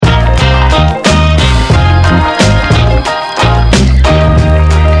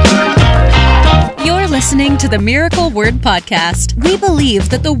the Miracle Word Podcast. We believe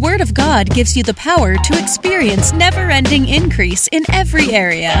that the Word of God gives you the power to experience never-ending increase in every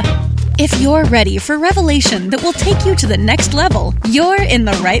area. If you're ready for revelation that will take you to the next level, you're in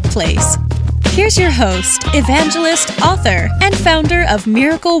the right place. Here's your host, evangelist, author, and founder of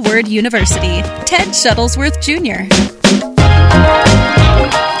Miracle Word University, Ted Shuttlesworth Jr.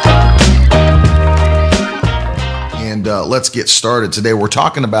 And let's get started. Today we're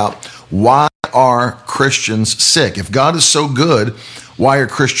talking about why are Christians sick? If God is so good, why are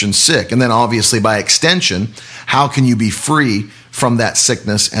Christians sick? And then obviously by extension, how can you be free from that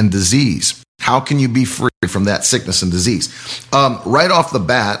sickness and disease? How can you be free from that sickness and disease? Right off the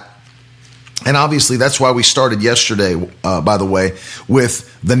bat, and obviously that's why we started yesterday, by the way,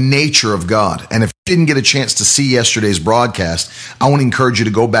 with the nature of God. And if you didn't get a chance to see yesterday's broadcast, I want to encourage you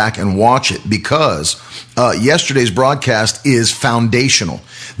to go back and watch it, because yesterday's broadcast is foundational.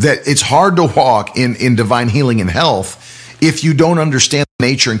 That it's hard to walk in divine healing and health if you don't understand the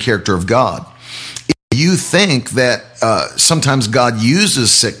nature and character of God. If you think that sometimes God uses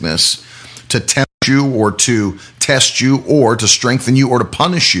sickness to tempt you or to test you or to strengthen you or to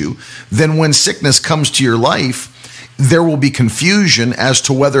punish you, then when sickness comes to your life, there will be confusion as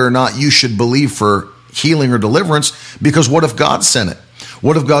to whether or not you should believe for healing or deliverance, because what if God sent it?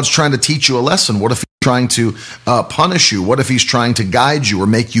 What if God's trying to teach you a lesson? What if he's trying to punish you? What if he's trying to guide you or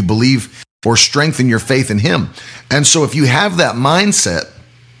make you believe or strengthen your faith in him? And so if you have that mindset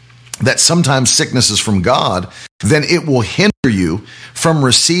that sometimes sickness is from God, then it will hinder you from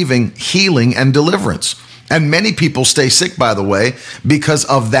receiving healing and deliverance. And many people stay sick, by the way, because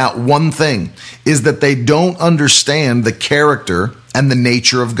of that one thing, is that they don't understand the character and the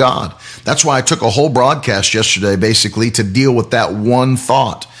nature of God. That's why I took a whole broadcast yesterday, basically, to deal with that one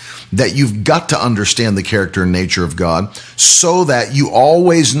thought, that you've got to understand the character and nature of God so that you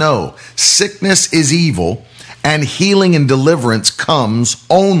always know sickness is evil and healing and deliverance comes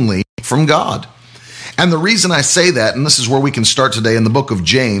only from God. And the reason I say that, and this is where we can start today in the book of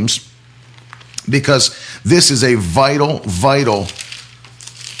James, because this is a vital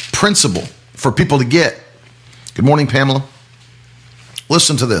principle for people to get. Good morning, Pamela.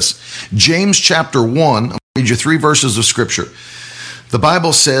 Listen to this. James chapter 1, I'll read you 3 verses of scripture. The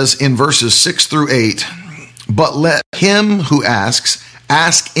Bible says in verses 6 through 8, "But let him who asks,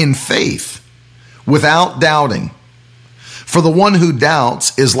 ask in faith, without doubting. For the one who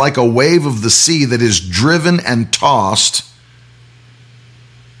doubts is like a wave of the sea that is driven and tossed."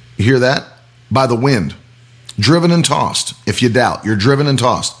 You hear that? By the wind. Driven and tossed. If you doubt, you're driven and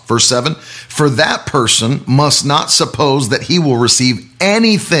tossed. Verse 7, "For that person must not suppose that he will receive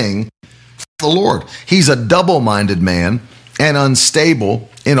anything from the Lord. He's a double-minded man and unstable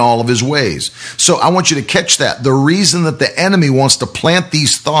in all of his ways." So I want you to catch that. The reason that the enemy wants to plant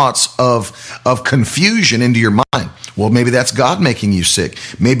these thoughts of confusion into your mind, well, maybe that's God making you sick.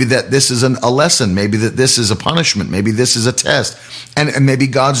 Maybe that this is a lesson. Maybe that this is a punishment. Maybe this is a test. And maybe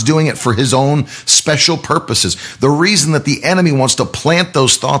God's doing it for his own special purposes. The reason that the enemy wants to plant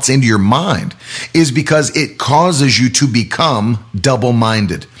those thoughts into your mind is because it causes you to become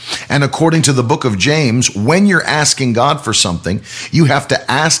double-minded. And according to the book of James, when you're asking God for something, you have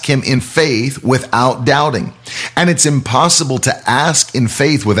to ask him in faith without doubting. And it's impossible to ask in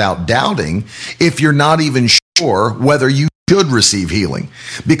faith without doubting if you're not even sure whether you should receive healing.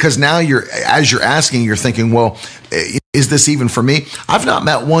 Because now as you're asking, you're thinking, well, is this even for me? I've not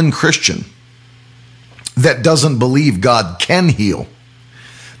met one Christian that doesn't believe God can heal.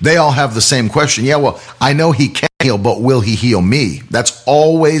 They all have the same question. Yeah, well, I know he can heal, but will he heal me? That's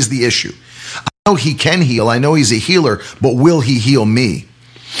always the issue. I know he can heal. I know he's a healer, but will he heal me?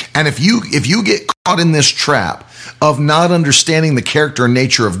 And if you get caught in this trap of not understanding the character and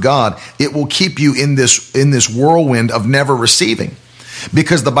nature of God, it will keep you in this whirlwind of never receiving.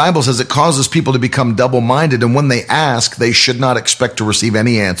 Because the Bible says it causes people to become double-minded, and when they ask, they should not expect to receive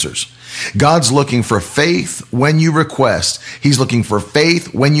any answers. God's looking for faith when you request. He's looking for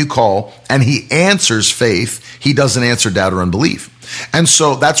faith when you call, and he answers faith. He doesn't answer doubt or unbelief. And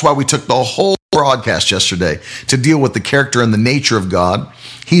so that's why we took the whole broadcast yesterday to deal with the character and the nature of God.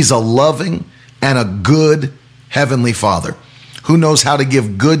 He's a loving and a good Heavenly Father who knows how to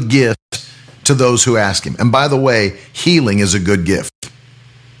give good gifts to those who ask him. And by the way, healing is a good gift.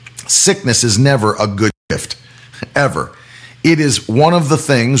 Sickness is never a good gift, ever. It is one of the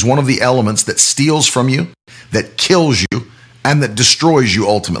things, one of the elements that steals from you, that kills you, and that destroys you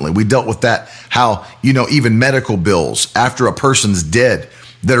ultimately. We dealt with that, how, even medical bills after a person's dead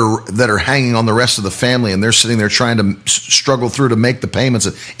that are hanging on the rest of the family, and they're sitting there trying to struggle through to make the payments.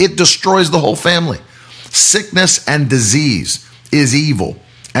 It destroys the whole family. Sickness and disease is evil.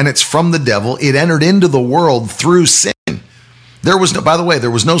 and it's from the devil. It entered into the world through sin. There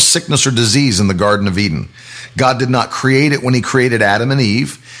was no sickness or disease in the Garden of Eden. God did not create it when he created Adam and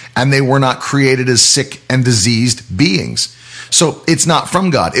Eve, and they were not created as sick and diseased beings. So it's not from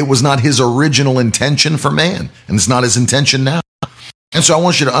God. It was not his original intention for man, and it's not his intention now. And so I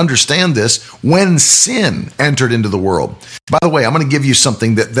want you to understand this. When sin entered into the world, by the way, I'm going to give you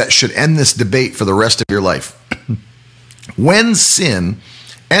something that should end this debate for the rest of your life. When sin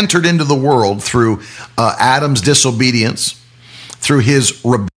entered into the world through Adam's disobedience, through his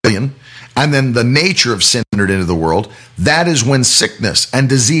rebellion, and then the nature of sin entered into the world, that is when sickness and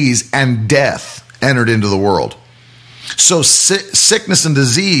disease and death entered into the world. So sickness and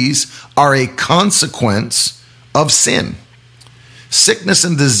disease are a consequence of sin. Sickness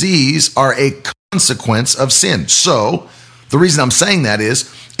and disease are a consequence of sin. So the reason I'm saying that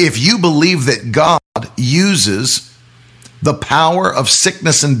is, if you believe that God uses the power of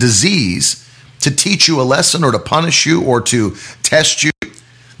sickness and disease to teach you a lesson or to punish you or to test you,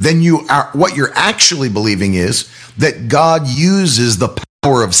 then what you're actually believing is that God uses the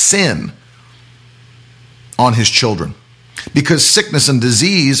power of sin on his children, because sickness and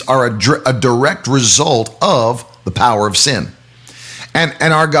disease are a direct result of the power of sin.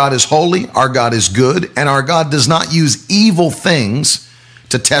 And our God is holy, our God is good, and our God does not use evil things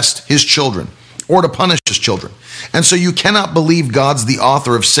to test his children or to punish his children. And so you cannot believe God's the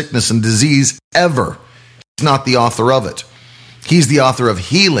author of sickness and disease ever. He's not the author of it. He's the author of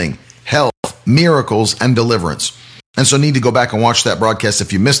healing, health, miracles, and deliverance. And so need to go back and watch that broadcast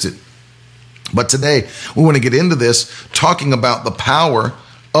if you missed it. But today, we want to get into this, talking about the power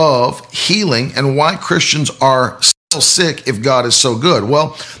of healing and why Christians are still sick if God is so good.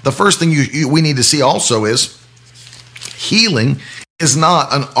 Well, the first thing we need to see also is healing is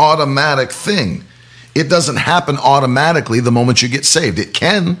not an automatic thing. It doesn't happen automatically the moment you get saved. It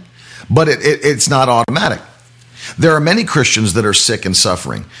can, but it's not automatic. There are many Christians that are sick and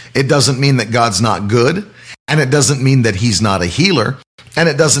suffering. It doesn't mean that God's not good, and it doesn't mean that he's not a healer, and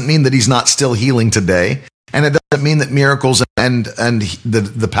it doesn't mean that he's not still healing today, and it doesn't mean that miracles and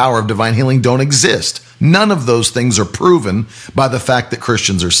the power of divine healing don't exist. None of those things are proven by the fact that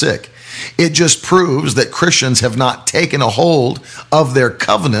Christians are sick. It just proves that Christians have not taken a hold of their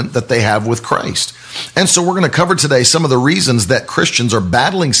covenant that they have with Christ. And so we're going to cover today some of the reasons that Christians are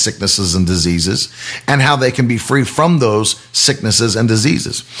battling sicknesses and diseases and how they can be free from those sicknesses and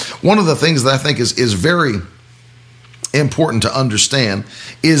diseases. One of the things that I think is very important to understand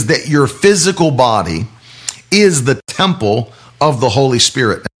is that your physical body is the temple of the Holy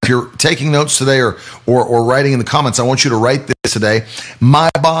Spirit. If you're taking notes today or writing in the comments, I want you to write this today. My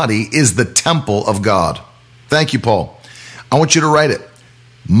body is the temple of God. Thank you, Paul. I want you to write it.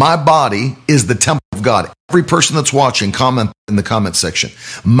 My body is the temple of God. Every person that's watching, comment in the comment section.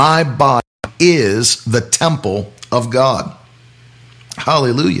 My body is the temple of God.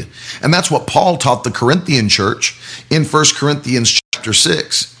 Hallelujah. And that's what Paul taught the Corinthian church in 1 Corinthians chapter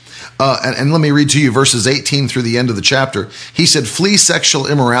 6. And let me read to you verses 18 through the end of the chapter. He said, flee sexual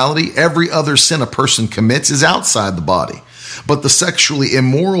immorality. Every other sin a person commits is outside the body, but the sexually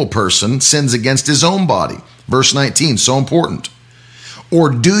immoral person sins against his own body. Verse 19, so important. Or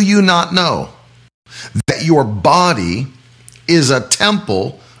do you not know that your body is a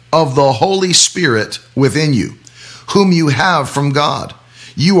temple of the Holy Spirit within you, whom you have from God?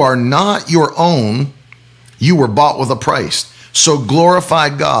 You are not your own. You were bought with a price. So glorify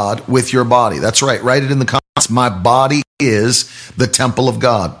God with your body. That's right. Write it in the comments. My body is the temple of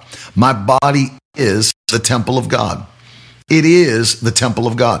God. My body is the temple of God. It is the temple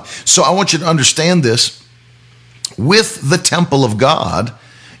of God. So I want you to understand this. With the temple of God,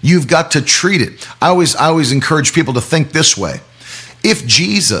 you've got to treat it. I always encourage people to think this way. If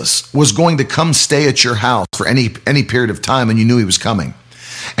Jesus was going to come stay at your house for any period of time and you knew he was coming,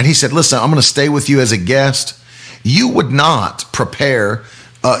 and he said, listen, I'm going to stay with you as a guest, you would not prepare,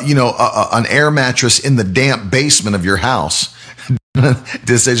 an air mattress in the damp basement of your house.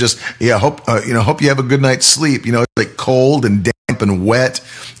 To say hope you have a good night's sleep. It's like cold and damp and wet,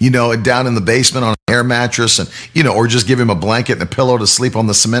 down in the basement on an air mattress, and or just give him a blanket and a pillow to sleep on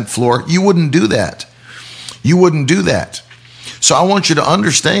the cement floor. You wouldn't do that. You wouldn't do that. So I want you to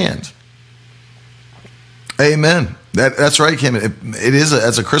understand. Amen. That's right, Kim. It is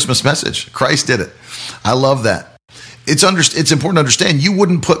as a Christmas message. Christ did it. I love that. It's important to understand you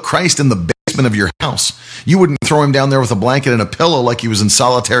wouldn't put Christ in the basement of your house. You wouldn't throw him down there with a blanket and a pillow like he was in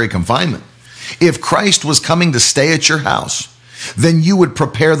solitary confinement. If Christ was coming to stay at your house, then you would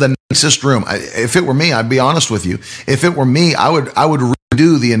prepare the nicest room. If it were me, I'd be honest with you. If it were me, I would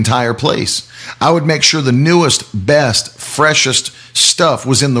redo the entire place. I would make sure the newest, best, freshest stuff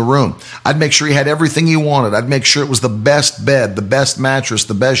was in the room. I'd make sure he had everything he wanted. I'd make sure it was the best bed, the best mattress,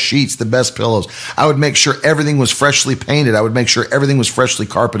 the best sheets, the best pillows. I would make sure everything was freshly painted. I would make sure everything was freshly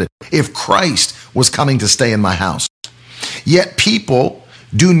carpeted. If Christ was coming to stay in my house. Yet people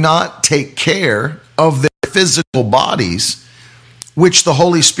do not take care of their physical bodies, which the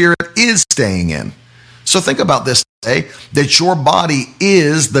Holy Spirit is staying in. So think about this today, that your body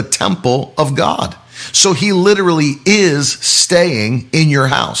is the temple of God. So he literally is staying in your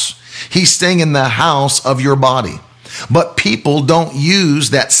house. He's staying in the house of your body. But people don't use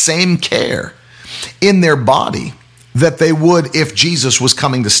that same care in their body that they would if Jesus was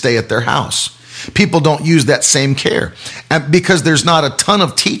coming to stay at their house. People don't use that same care, and because there's not a ton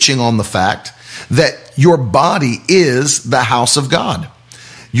of teaching on the fact that your body is the house of God.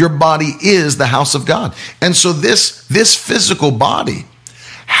 Your body is the house of God. And so this physical body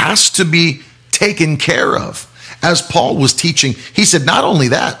has to be taken care of. As Paul was teaching, he said, not only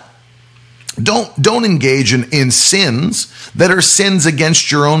that, don't engage in sins that are sins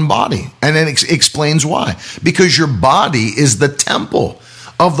against your own body. And then explains why. Because your body is the temple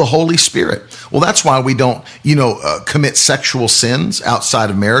of the Holy Spirit. Well, that's why we don't, commit sexual sins outside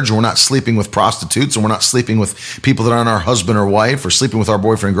of marriage. And we're not sleeping with prostitutes, and we're not sleeping with people that aren't our husband or wife, or sleeping with our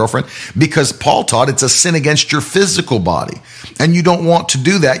boyfriend and girlfriend, because Paul taught it's a sin against your physical body. And you don't want to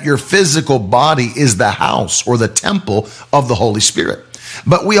do that. Your physical body is the house or the temple of the Holy Spirit.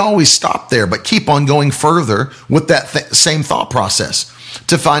 But we always stop there, but keep on going further with that same thought process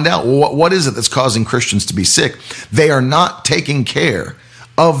to find out, well, what is it that's causing Christians to be sick? They are not taking care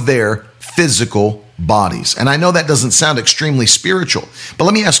of their physical bodies. And I know that doesn't sound extremely spiritual, but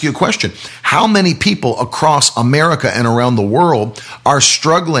let me ask you a question. How many people across America and around the world are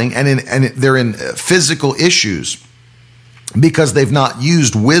struggling and they're in physical issues because they've not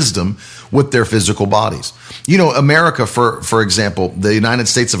used wisdom with their physical bodies? America, for example, the United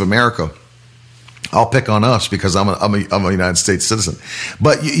States of America, I'll pick on us because I'm a United States citizen.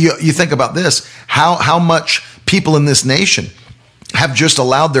 But you think about this, how much people in this nation have just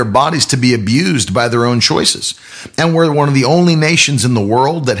allowed their bodies to be abused by their own choices. And we're one of the only nations in the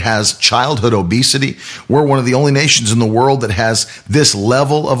world that has childhood obesity. We're one of the only nations in the world that has this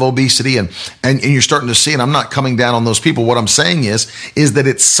level of obesity. And you're starting to see, and I'm not coming down on those people. What I'm saying is that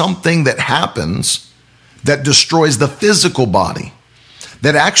it's something that happens that destroys the physical body,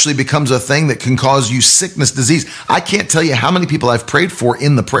 that actually becomes a thing that can cause you sickness, disease. I can't tell you how many people I've prayed for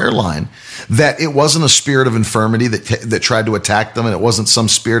in the prayer line that it wasn't a spirit of infirmity that tried to attack them, and it wasn't some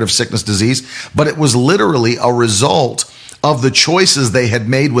spirit of sickness, disease, but it was literally a result of the choices they had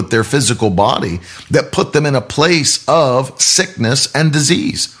made with their physical body that put them in a place of sickness and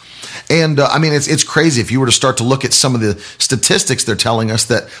disease. And it's crazy. If you were to start to look at some of the statistics, they're telling us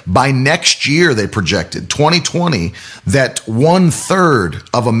that by next year, they projected 2020, that 1/3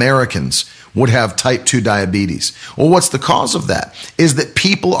 of Americans would have type 2 diabetes. Well, what's the cause of that? Is that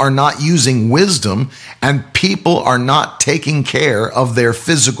people are not using wisdom, and people are not taking care of their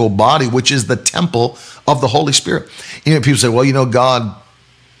physical body, which is the temple of the Holy Spirit. People say, well, God,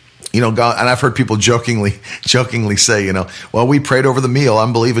 and I've heard people jokingly say, well, we prayed over the meal.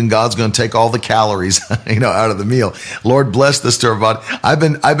 I'm believing God's going to take all the calories, out of the meal. Lord, bless this to our body. I've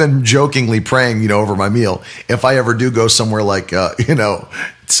been jokingly praying, over my meal. If I ever do go somewhere like,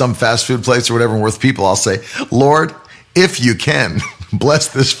 some fast food place or whatever with people, I'll say, Lord, if you can, bless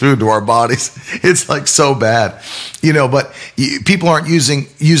this food to our bodies. It's like so bad, but people aren't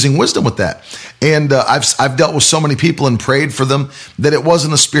using wisdom with that. And I've dealt with so many people and prayed for them that it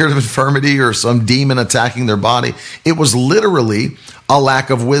wasn't a spirit of infirmity or some demon attacking their body. It was literally a lack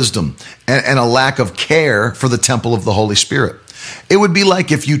of wisdom and a lack of care for the temple of the Holy Spirit. It would be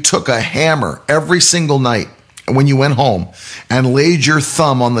like if you took a hammer every single night when you went home and laid your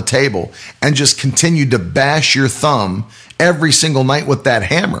thumb on the table and just continued to bash your thumb every single night with that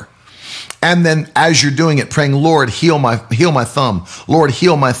hammer. And then as you're doing it, praying, Lord, heal my thumb. Lord,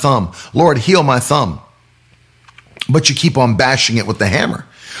 heal my thumb. Lord, heal my thumb. But you keep on bashing it with the hammer.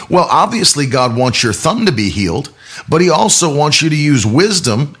 Well, obviously God wants your thumb to be healed, but he also wants you to use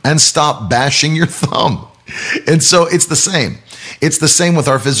wisdom and stop bashing your thumb. And so it's the same. It's the same with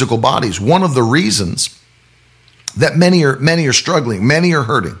our physical bodies. One of the reasons that many are struggling, many are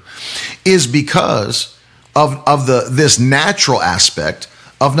hurting, is because of this natural aspect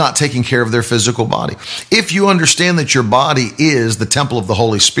of not taking care of their physical body. If you understand that your body is the temple of the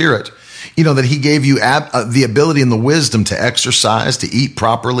Holy Spirit, that he gave you the ability and the wisdom to exercise, to eat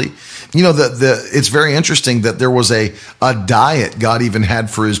properly. It's very interesting that there was a diet God even had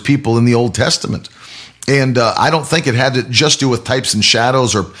for his people in the Old Testament. And I don't think it had to just do with types and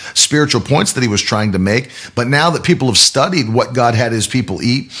shadows or spiritual points that he was trying to make. But now that people have studied what God had his people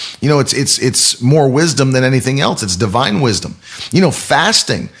eat, it's more wisdom than anything else. It's divine wisdom.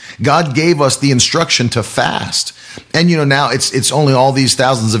 Fasting. God gave us the instruction to fast. And now it's only all these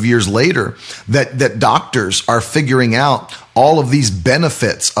thousands of years later that doctors are figuring out all of these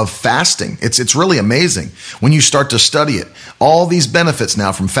benefits of fasting. It's really amazing when you start to study it. All these benefits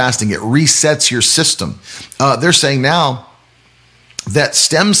now from fasting, it resets your system. They're saying now that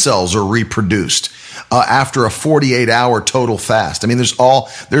stem cells are reproduced after a 48-hour total fast. I mean, there's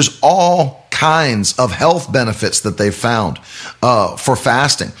all kinds of health benefits that they've found for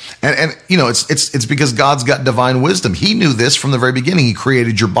fasting, and it's because God's got divine wisdom. He knew this from the very beginning. He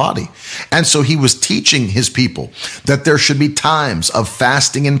created your body, and so he was teaching his people that there should be times of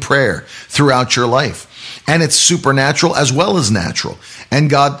fasting and prayer throughout your life. And it's supernatural as well as natural. And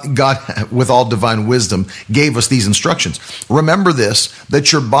God, with all divine wisdom, gave us these instructions. Remember this,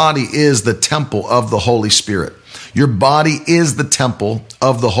 that your body is the temple of the Holy Spirit. Your body is the temple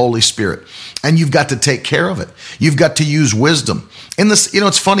of the Holy Spirit. And you've got to take care of it. You've got to use wisdom. In this,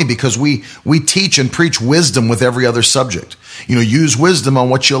 it's funny because we teach and preach wisdom with every other subject. Use wisdom on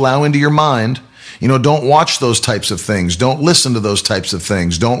what you allow into your mind. Don't watch those types of things. Don't listen to those types of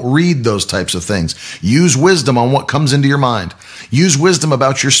things. Don't read those types of things. Use wisdom on what comes into your mind. Use wisdom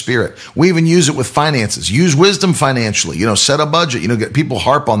about your spirit. We even use it with finances. Use wisdom financially. Set a budget. Get people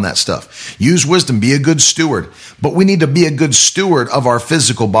harp on that stuff. Use wisdom. Be a good steward. But we need to be a good steward of our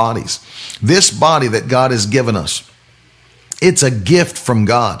physical bodies. This body that God has given us, it's a gift from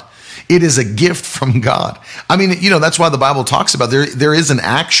God. It is a gift from God. I mean, that's why the Bible talks about there is an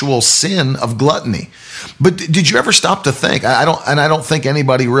actual sin of gluttony. But did you ever stop to think? I don't think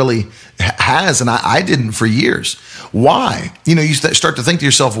anybody really has, and I didn't for years. Why? You start to think to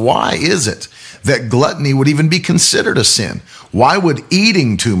yourself, why is it that gluttony would even be considered a sin? Why would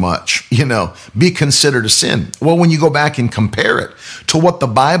eating too much, be considered a sin? Well, when you go back and compare it to what the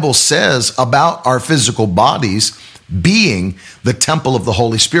Bible says about our physical bodies being the temple of the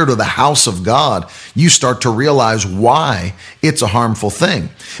Holy Spirit or the house of God, you start to realize why it's a harmful thing.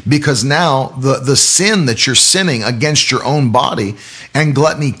 Because now the sin that you're sinning against your own body and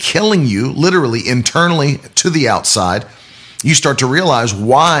gluttony killing you literally internally to the outside, you start to realize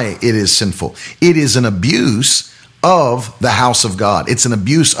why it is sinful. It is an abuse of the house of God. It's an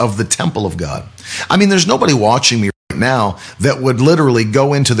abuse of the temple of God. I mean, there's nobody watching me right now that would literally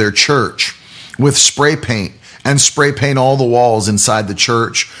go into their church with spray paint and spray paint all the walls inside the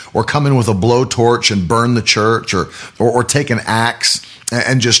church, or come in with a blowtorch and burn the church, or take an axe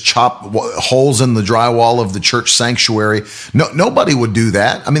and just chop holes in the drywall of the church sanctuary. No, nobody would do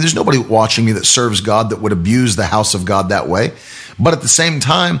that. I mean, there's nobody watching me that serves God that would abuse the house of God that way. But at the same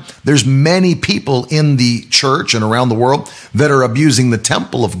time, there's many people in the church and around the world that are abusing the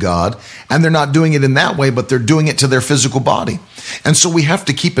temple of God, and they're not doing it in that way, but they're doing it to their physical body. And so we have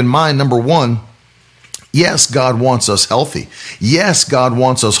to keep in mind, number one, yes, God wants us healthy. Yes, God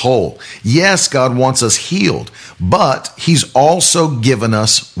wants us whole. Yes, God wants us healed. But he's also given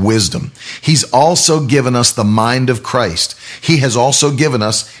us wisdom. He's also given us the mind of Christ. He has also given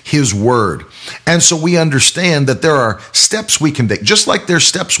us his word. And so we understand that there are steps we can take, just like there's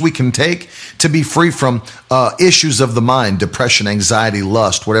steps we can take to be free from issues of the mind, depression, anxiety,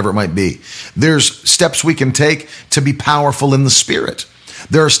 lust, whatever it might be. There's steps we can take to be powerful in the spirit.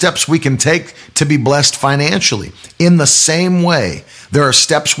 There are steps we can take to be blessed financially. In the same way, there are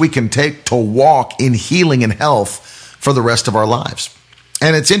steps we can take to walk in healing and health for the rest of our lives.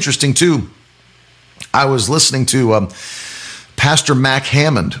 And it's interesting too, I was listening to Pastor Mac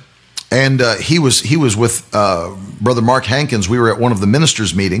Hammond, and he was with Brother Mark Hankins. We were at one of the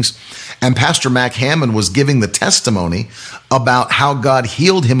ministers' meetings, and Pastor Mac Hammond was giving the testimony about how God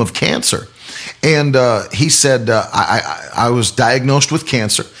healed him of cancer. And he said, I was diagnosed with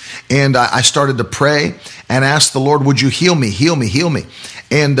cancer, and I started to pray and asked the Lord, would you heal me, heal me, heal me?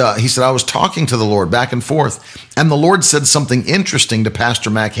 And he said, I was talking to the Lord back and forth, and the Lord said something interesting to Pastor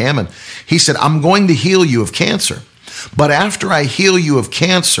Mac Hammond. He said, I'm going to heal you of cancer, but after I heal you of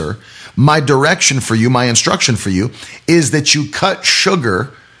cancer, my direction for you, my instruction for you is that you cut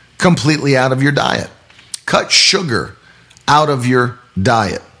sugar completely out of your diet. Cut sugar out of your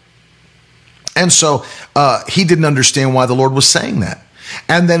diet. And so he didn't understand why the Lord was saying that.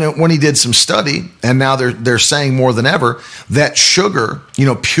 And then when he did some study, and now they're saying more than ever that sugar,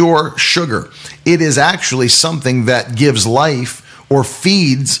 pure sugar, it is actually something that gives life or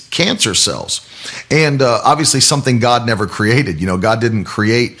feeds cancer cells. And obviously something God never created. God didn't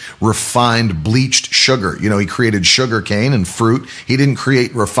create refined bleached sugar. He created sugar cane and fruit. He didn't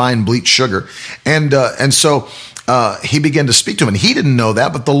create refined bleached sugar. And so he began to speak to him, and he didn't know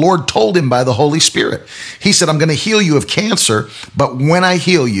that, but the Lord told him by the Holy Spirit. He said, I'm going to heal you of cancer, but when I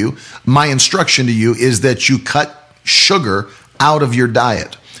heal you, my instruction to you is that you cut sugar out of your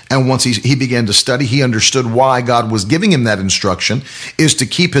diet. And once he began to study, he understood why God was giving him that instruction, is to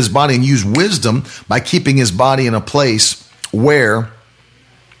keep his body and use wisdom by keeping his body in a place where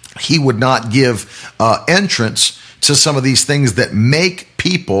he would not give entrance to some of these things that make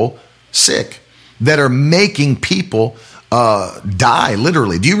people sick, that are making people die,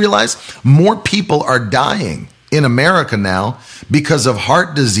 literally. Do you realize more people are dying in America now because of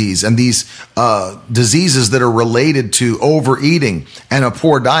heart disease and these diseases that are related to overeating and a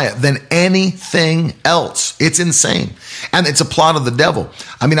poor diet than anything else? It's insane. And it's a plot of the devil.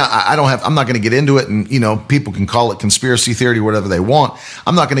 I mean, I'm not going to get into it, and people can call it conspiracy theory or whatever they want.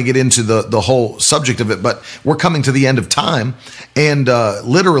 I'm not going to get into the whole subject of it, but we're coming to the end of time, and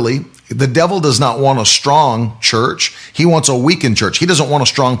literally, the devil does not want a strong church. He wants a weakened church. He doesn't want a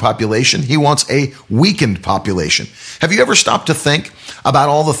strong population. He wants a weakened population. Have you ever stopped to think about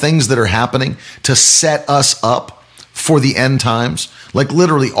all the things that are happening to set us up for the end times? Like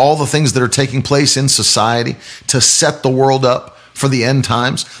literally all the things that are taking place in society to set the world up for the end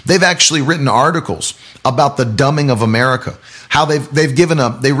times. They've actually written articles about the dumbing of America, how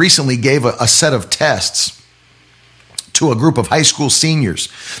they recently gave a set of tests to a group of high school seniors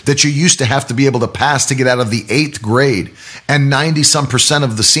that you used to have to be able to pass to get out of the 8th grade. And 90%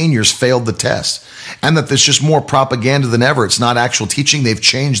 of the seniors failed the test. And that there's just more propaganda than ever. It's not actual teaching. They've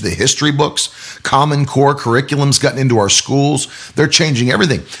changed the history books. Common Core curriculum's gotten into our schools. They're changing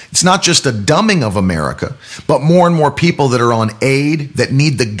everything. It's not just a dumbing of America, but more and more people that are on aid, that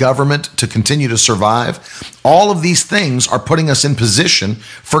need the government to continue to survive. All of these things are putting us in position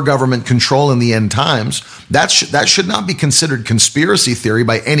for government control in the end times. That should not be considered conspiracy theory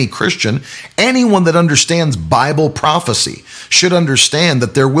by any Christian. Anyone that understands Bible prophecy should understand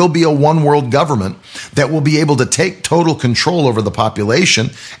that there will be a one world government that will be able to take total control over the population,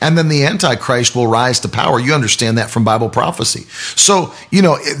 and then the Antichrist will rise to power. You understand that from Bible prophecy. So,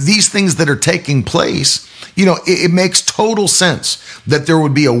 these things that are taking place, it makes total sense that there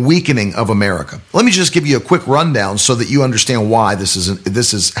would be a weakening of America. Let me just give you a quick rundown so that you understand why this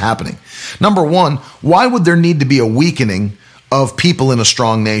is happening. Number one, why would there need to be a weakening of people in a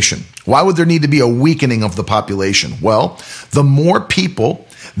strong nation? Why would there need to be a weakening of the population? Well, the more people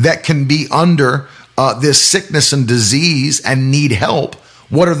that can be under this sickness and disease and need help,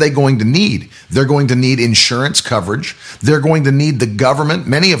 what are they going to need? They're going to need insurance coverage. They're going to need the government.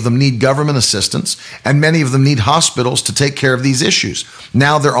 Many of them need government assistance, and many of them need hospitals to take care of these issues.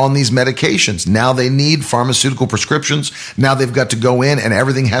 Now they're on these medications. Now they need pharmaceutical prescriptions. Now they've got to go in and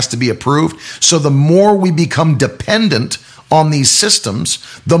everything has to be approved. So the more we become dependent on these systems,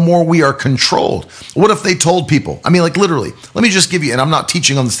 the more we are controlled. What if they told people, literally, let me just give you, and I'm not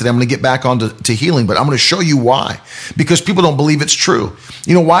teaching on this today, I'm going to get back on to healing, but I'm going to show you why. Because people don't believe it's true.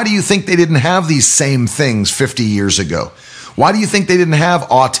 Why do you think they didn't have these same things 50 years ago? Why do you think they didn't have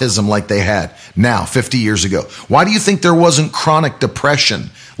autism like they had now 50 years ago? Why do you think there wasn't chronic depression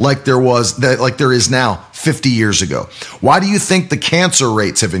like there is now 50 years ago? Why do you think the cancer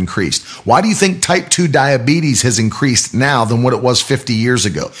rates have increased? Why do you think type 2 diabetes has increased now than what it was 50 years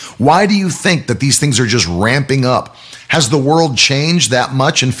ago? Why do you think that these things are just ramping up? Has the world changed that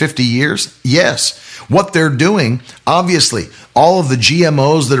much in 50 years? Yes. What they're doing, obviously, all of the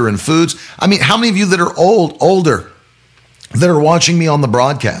GMOs that are in foods. How many of you that are older, that are watching me on the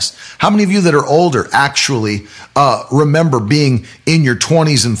broadcast, how many of you that are older actually remember being in your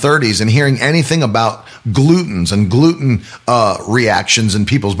 20s and 30s and hearing anything about glutens and gluten reactions in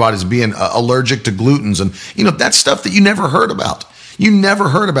people's bodies, being allergic to glutens and that stuff that you never heard about? You never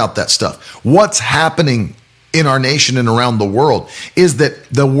heard about that stuff. What's happening in our nation and around the world is that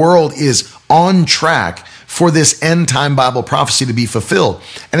the world is on track for this end time Bible prophecy to be fulfilled.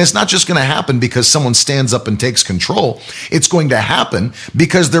 And it's not just going to happen because someone stands up and takes control. It's going to happen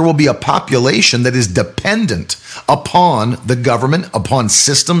because there will be a population that is dependent upon the government, upon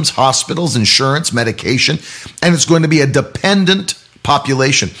systems, hospitals, insurance, medication, and it's going to be a dependent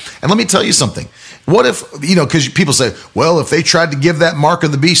population. And let me tell you something. What if, because people say, well, if they tried to give that mark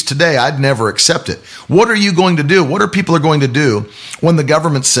of the beast today, I'd never accept it. What are you going to do? What are people going to do when the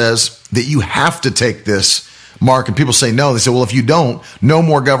government says that you have to take this mark, and people say no. They say, well, if you don't, no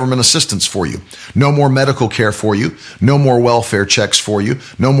more government assistance for you, no more medical care for you, no more welfare checks for you,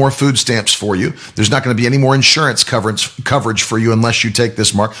 no more food stamps for you. There's not going to be any more insurance coverage for you unless you take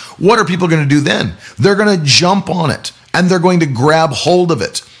this mark. What are people going to do then? They're going to jump on it, and they're going to grab hold of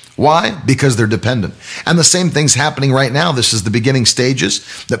it. Why? Because they're dependent. And the same thing's happening right now. This is the beginning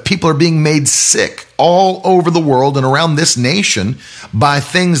stages, that people are being made sick all over the world and around this nation by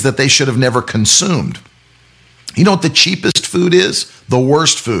things that they should have never consumed. You know what the cheapest food is? The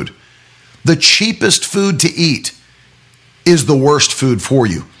worst food. The cheapest food to eat is the worst food for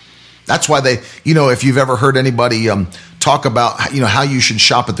you. That's why they, if you've ever heard anybody talk about, how you should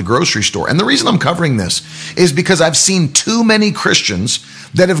shop at the grocery store. And the reason I'm covering this is because I've seen too many Christians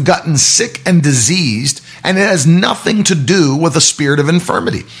that have gotten sick and diseased, and it has nothing to do with a spirit of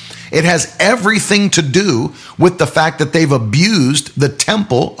infirmity. It has everything to do with the fact that they've abused the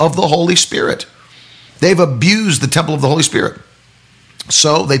temple of the Holy Spirit. They've abused the temple of the Holy Spirit.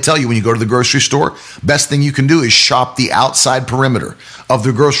 So they tell you when you go to the grocery store, best thing you can do is shop the outside perimeter of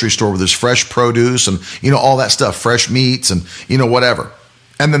the grocery store where there's fresh produce and, all that stuff, fresh meats and, whatever.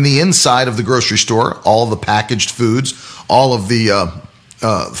 And then the inside of the grocery store, all of the packaged foods, all of the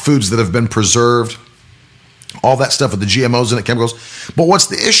foods that have been preserved, all that stuff with the GMOs in it, chemicals. But what's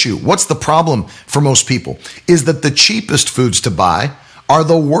the issue? What's the problem for most people? Is that the cheapest foods to buy are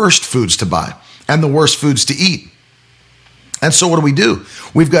the worst foods to buy and the worst foods to eat. And so what do?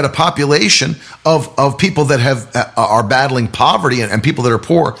 We've got a population of people that are battling poverty and people that are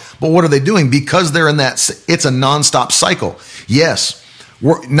poor. But what are they doing? Because they're in that, it's a nonstop cycle. Yes,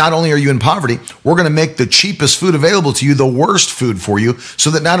 not only are you in poverty, we're going to make the cheapest food available to you the worst food for you, so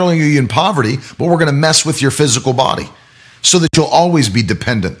that not only are you in poverty, but we're going to mess with your physical body so that you'll always be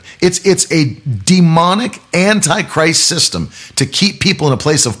dependent. It's a demonic antichrist system to keep people in a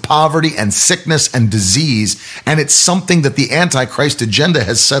place of poverty and sickness and disease. And it's something that the antichrist agenda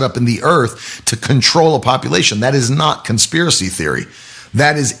has set up in the earth to control a population. That is not conspiracy theory.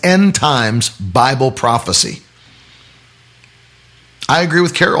 That is end times Bible prophecy. I agree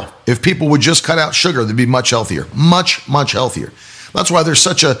with Carol. If people would just cut out sugar, they'd be much healthier, much, much healthier. That's why there's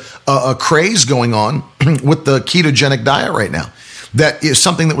such a craze going on with the ketogenic diet right now. That is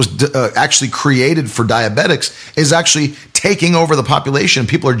something that was actually created for diabetics is actually taking over the population.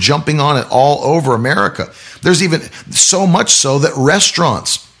 People are jumping on it all over America. There's even so much so that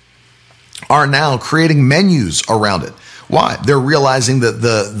restaurants are now creating menus around it. Why? They're realizing that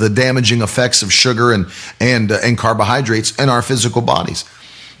the damaging effects of sugar and carbohydrates in our physical bodies.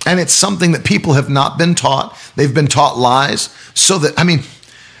 And it's something that people have not been taught. They've been taught lies. So that,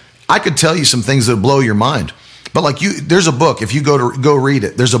 I could tell you some things that blow your mind. But there's a book, if you go read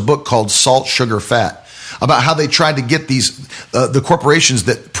it, there's a book called Salt, Sugar, Fat, about how they tried to get these, the corporations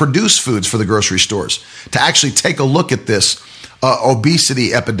that produce foods for the grocery stores to actually take a look at this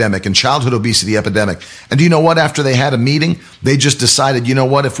obesity epidemic and childhood obesity epidemic. And do you know what? After they had a meeting, they just decided,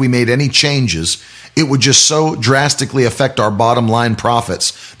 if we made any changes, it would just so drastically affect our bottom line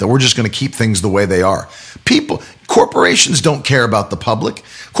profits that we're just going to keep things the way they are. Corporations don't care about the public.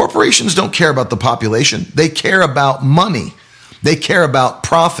 Corporations don't care about the population. They care about money. They care about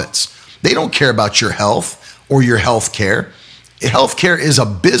profits. They don't care about your health or your health care. Health care is a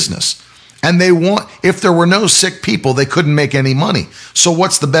business. And if there were no sick people, they couldn't make any money. So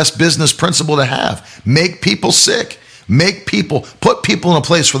what's the best business principle to have? Make people sick. Put people in a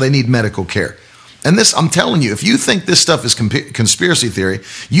place where they need medical care. And this, I'm telling you, if you think this stuff is conspiracy theory,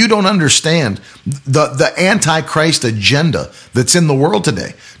 you don't understand the antichrist agenda that's in the world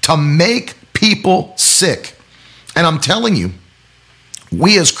today to make people sick. And I'm telling you,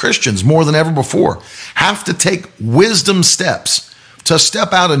 we as Christians, more than ever before, have to take wisdom steps to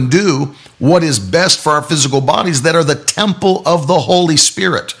step out and do what is best for our physical bodies that are the temple of the Holy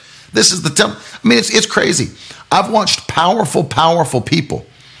Spirit. This is the temple. It's crazy. I've watched powerful people.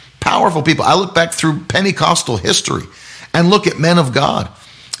 I look back through Pentecostal history and look at men of God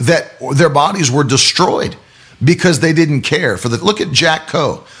that their bodies were destroyed because they didn't care for the. Look at Jack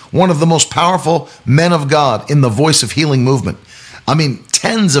Coe, one of the most powerful men of God in the Voice of Healing movement.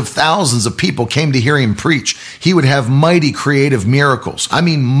 Tens of thousands of people came to hear him preach. He would have mighty creative miracles.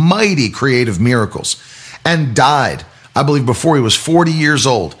 And died, I believe, before he was 40 years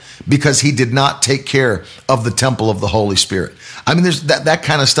old because he did not take care of the temple of the Holy Spirit. There's that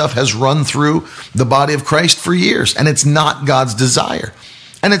kind of stuff has run through the body of Christ for years, and it's not God's desire,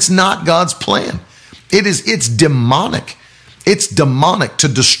 and it's not God's plan. It's demonic. It's demonic to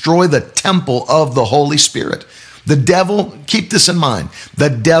destroy the temple of the Holy Spirit. The devil, keep this in mind, the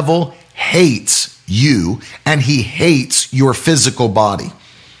devil hates you and he hates your physical body.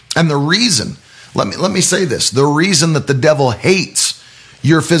 And the reason Let me say this. The reason that the devil hates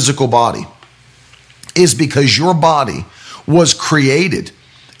your physical body is because your body was created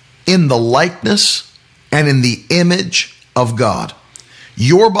in the likeness and in the image of God.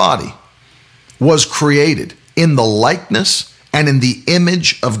 Your body was created in the likeness and in the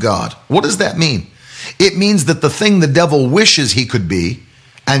image of God. What does that mean? It means that the thing the devil wishes he could be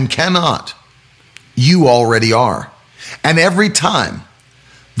and cannot, you already are. And every time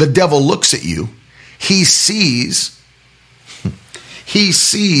the devil looks at you, he sees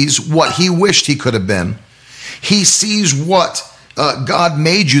what he wished he could have been. He sees what God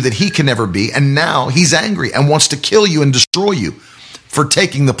made you that he can never be. And now he's angry and wants to kill you and destroy you for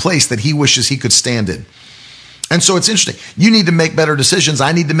taking the place that he wishes he could stand in. And so it's interesting. You need to make better decisions.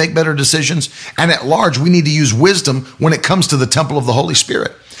 I need to make better decisions. And at large, we need to use wisdom when it comes to the temple of the Holy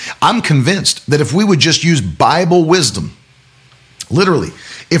Spirit. I'm convinced that if we would just use Bible wisdom, literally,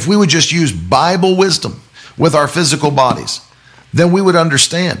 if we would just use Bible wisdom with our physical bodies, then we would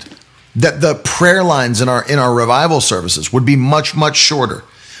understand that the prayer lines in our revival services would be much, much shorter,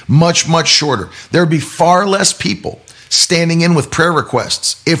 much, much shorter. There would be far less people standing in with prayer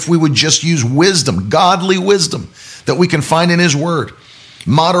requests if we would just use wisdom, godly wisdom that we can find in his word.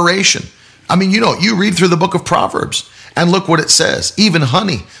 Moderation. I mean, you read through the book of Proverbs and look what it says. Even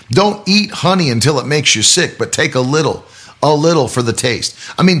honey. Don't eat honey until it makes you sick, but take a little for the taste.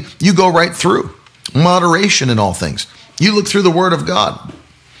 I mean, you go right through moderation in all things. You look through the word of God.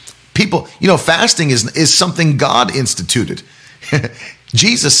 People, fasting is something God instituted.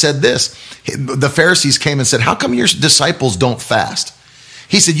 Jesus said this. The Pharisees came and said, how come your disciples don't fast?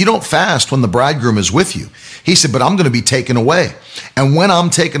 He said, you don't fast when the bridegroom is with you. He said, but I'm going to be taken away. And when I'm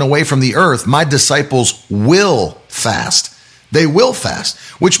taken away from the earth, my disciples will fast. They will fast,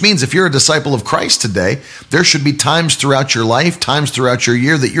 which means if you're a disciple of Christ today, there should be times throughout your life, times throughout your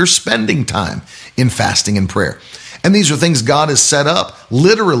year that you're spending time in fasting and prayer. And these are things God has set up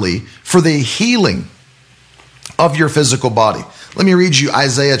literally for the healing of your physical body. Let me read you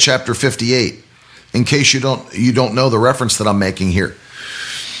Isaiah chapter 58 in case you don't know the reference that I'm making here.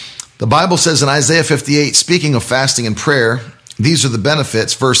 The Bible says in Isaiah 58, speaking of fasting and prayer, these are the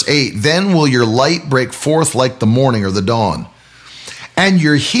benefits. Verse 8, then will your light break forth like the morning or the dawn, and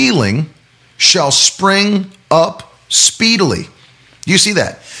your healing shall spring up speedily. Do you see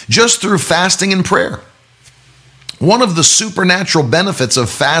that? Just through fasting and prayer. One of the supernatural benefits of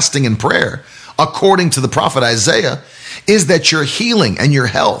fasting and prayer, according to the prophet Isaiah, is that your healing and your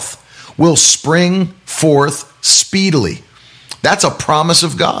health will spring forth speedily. That's a promise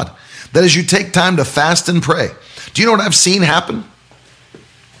of God, that as you take time to fast and pray. Do you know what I've seen happen?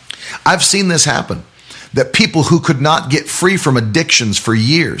 I've seen this happen, that people who could not get free from addictions for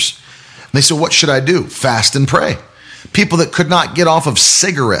years, they said, what should I do? Fast and pray. People that could not get off of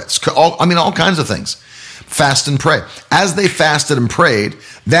cigarettes, all kinds of things. Fast and pray. As they fasted and prayed,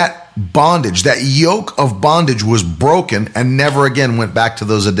 that bondage, that yoke of bondage was broken and never again went back to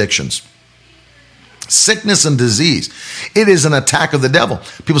those addictions. Sickness and disease, it is an attack of the devil.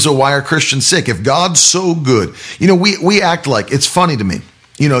 People say, why are Christians sick? If God's so good, we act like, it's funny to me.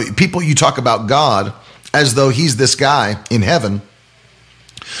 People, you talk about God as though he's this guy in heaven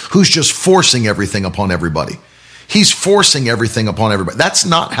who's just forcing everything upon everybody. He's forcing everything upon everybody. That's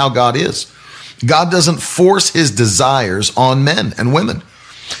not how God is. God doesn't force his desires on men and women.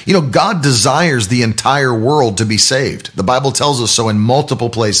 God desires the entire world to be saved. The Bible tells us so in multiple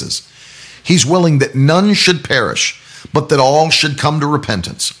places. He's willing that none should perish, but that all should come to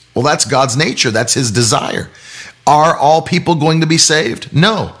repentance. Well, that's God's nature. That's his desire. Are all people going to be saved?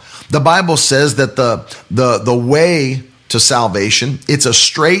 No. The Bible says that the way to salvation, it's a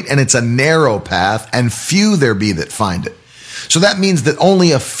straight and it's a narrow path, and few there be that find it. So that means that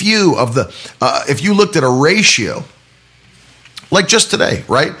only a few of if you looked at a ratio, like just today,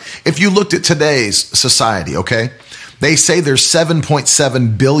 right? If you looked at today's society, okay? They say there's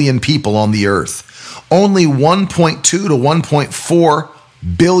 7.7 billion people on the earth. Only 1.2 to 1.4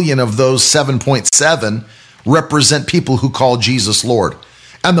 billion of those 7.7 represent people who call Jesus Lord.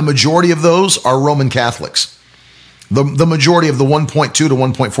 And the majority of those are Roman Catholics. The majority of the 1.2 to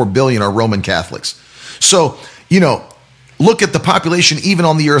 1.4 billion are Roman Catholics. So, look at the population even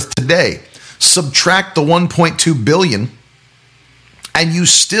on the earth today. Subtract the 1.2 billion, and you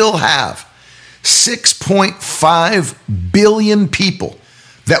still have 6.5 billion people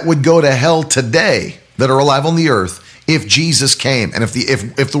that would go to hell today that are alive on the earth if Jesus came and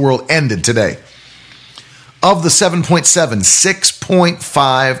if the world ended today. Of the 7.7,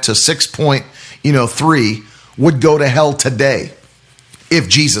 6.5 to 6.3 would go to hell today if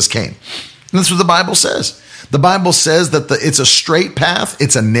Jesus came. And that's what the Bible says. The Bible says that it's a straight path,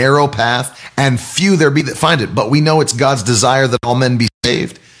 it's a narrow path, and few there be that find it. But we know it's God's desire that all men be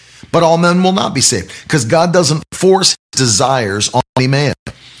saved, but all men will not be saved, because God doesn't force his desires on any man.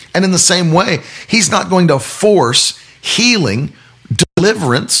 And in the same way, he's not going to force healing,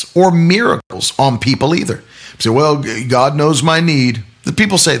 deliverance, or miracles on people either. You say, well, God knows my need. The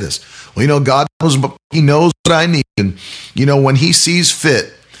people say this. Well, God knows, he knows what I need. And, when he sees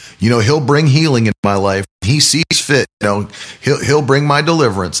fit, he'll bring healing in my life. He sees fit, he'll bring my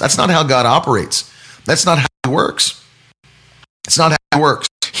deliverance. That's not how God operates. That's not how he works. It's not how he works.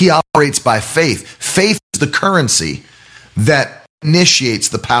 He operates by faith. Faith is the currency that initiates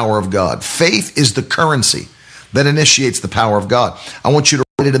the power of God. Faith is the currency that initiates the power of God. I want you to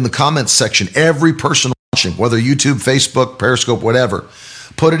write it in the comments section. Every person watching, whether YouTube, Facebook, Periscope, whatever,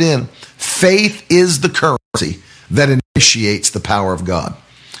 put it in. Faith is the currency that initiates the power of God.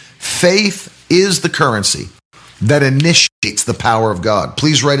 Faith is the currency that initiates the power of God.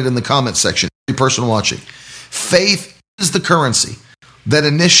 Please write it in the comments section. Every person watching. Faith is the currency that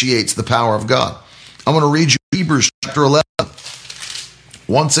initiates the power of God. I'm going to read you Hebrews chapter 11.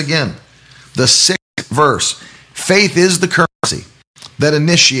 Once again, the 6th verse. Faith is the currency that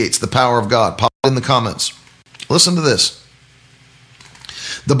initiates the power of God. Pop it in the comments. Listen to this.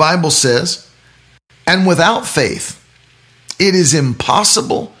 The Bible says, and without faith, it is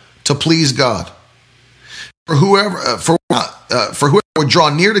impossible to please God. For whoever would draw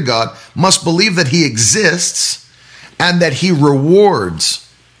near to God must believe that he exists and that he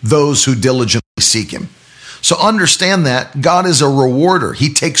rewards those who diligently seek him. So understand that God is a rewarder.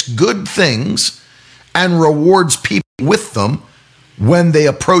 He takes good things and rewards people with them when they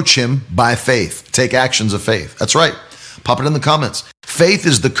approach him by faith. Take actions of faith. That's right. Pop it in the comments. Faith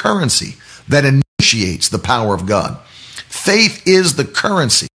is the currency that initiates the power of God. Faith is the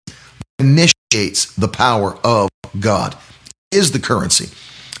currency that initiates the power of God. It is the currency.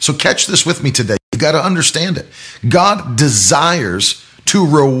 So catch this with me today. You've got to understand it. God desires to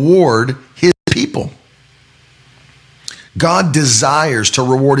reward his people. God desires to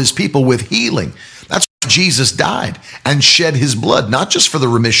reward his people with healing. That's why Jesus died and shed his blood, not just for the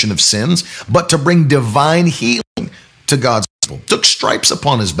remission of sins, but to bring divine healing to God's people. Took stripes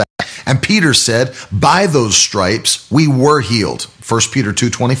upon his back. And Peter said, by those stripes, we were healed. 1 Peter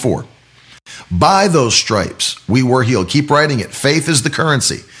 2:24. By those stripes, we were healed. Keep writing it. Faith is the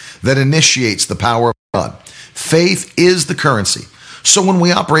currency that initiates the power of God. Faith is the currency. So when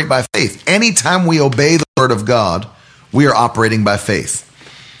we operate by faith, anytime we obey the word of God, we are operating by faith.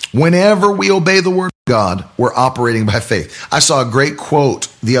 Whenever we obey the word of God, we're operating by faith. I saw a great quote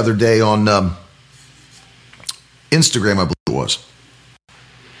the other day on Instagram, I believe it was.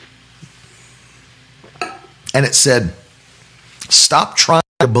 And it said, stop trying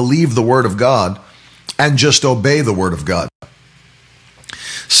to believe the word of God and just obey the word of God.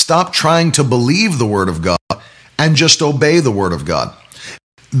 Stop trying to believe the word of God and just obey the word of God.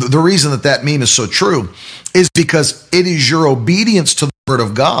 The reason that meme is so true is because it is your obedience to the word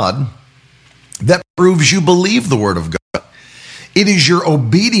of God that proves you believe the word of God. It is your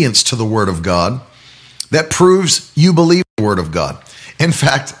obedience to the word of God that proves you believe the word of God. In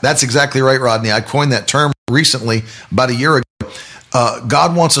fact, that's exactly right, Rodney. I coined that term recently, about a year ago.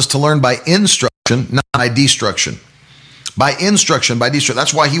 God wants us to learn by instruction, not by destruction. By instruction, by destruction.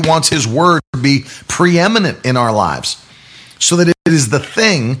 That's why he wants his word to be preeminent in our lives, so that it is the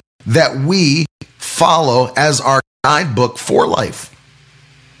thing that we follow as our guidebook for life.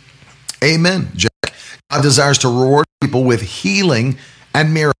 Amen, Jack. God desires to reward people with healing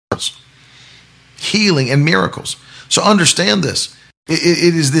and miracles. Healing and miracles. So understand this.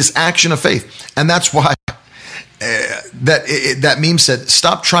 It is this action of faith. And that's why that meme said,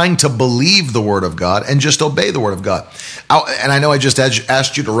 stop trying to believe the word of God and just obey the word of God. And I know I just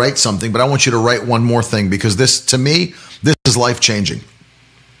asked you to write something, but I want you to write one more thing, because this, to me, this is life-changing.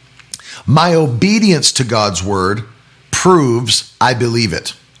 My obedience to God's word proves I believe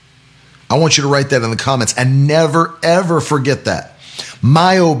it. I want you to write that in the comments and never, ever forget that.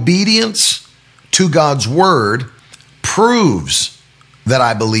 My obedience to God's word proves that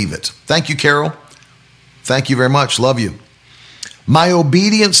I believe it. Thank you, Carol. Thank you very much. Love you. My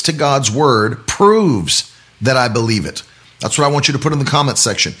obedience to God's word proves that I believe it. That's what I want you to put in the comments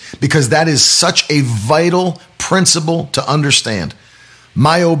section, because that is such a vital principle to understand.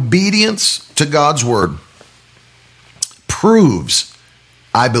 My obedience to God's word proves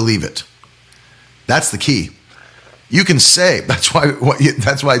I believe it. That's the key. You can say, that's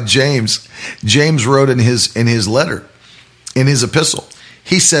why James wrote in his letter, in his epistle,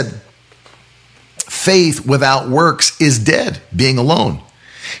 he said, faith without works is dead, being alone.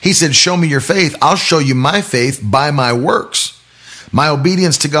 He said, show me your faith. I'll show you my faith by my works. My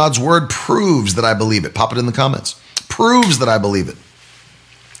obedience to God's word proves that I believe it. Pop it in the comments. Proves that I believe it.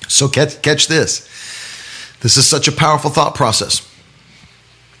 So catch this. This is such a powerful thought process.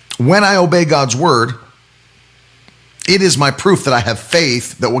 When I obey God's word, it is my proof that I have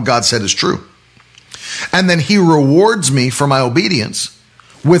faith that what God said is true. And then he rewards me for my obedience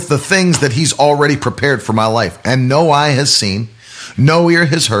with the things that he's already prepared for my life. And no eye has seen, no ear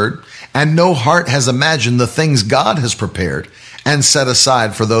has heard, and no heart has imagined the things God has prepared and set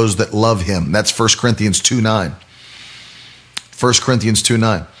aside for those that love him. That's 1 Corinthians 2:9. 1 Corinthians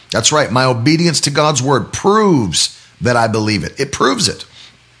 2:9. That's right. My obedience to God's word proves that I believe it. It proves it.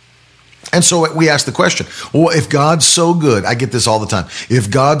 And so we ask the question, well, if God's so good, I get this all the time.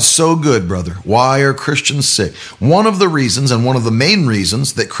 If God's so good, brother, why are Christians sick? One of the reasons, and one of the main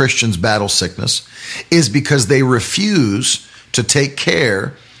reasons that Christians battle sickness, is because they refuse to take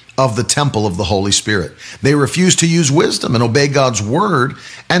care of the temple of the Holy Spirit. They refuse to use wisdom and obey God's word.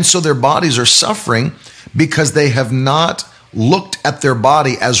 And so their bodies are suffering because they have not looked at their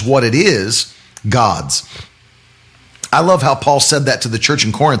body as what it is, God's. I love how Paul said that to the church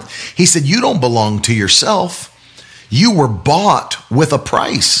in Corinth. He said, you don't belong to yourself. You were bought with a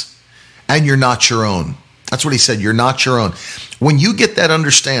price, and you're not your own. That's what he said. You're not your own. When you get that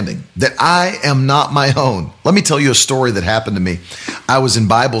understanding that I am not my own, let me tell you a story that happened to me. I was in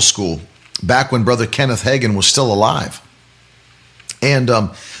Bible school back when Brother Kenneth Hagin was still alive. And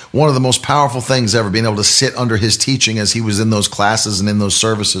one of the most powerful things ever, being able to sit under his teaching as he was in those classes and in those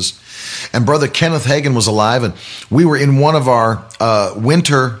services. And Brother Kenneth Hagin was alive, and we were in one of our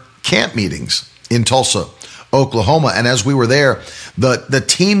winter camp meetings in Tulsa, Oklahoma. And as we were there, the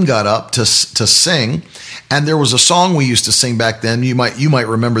team got up to sing, and there was a song we used to sing back then. You might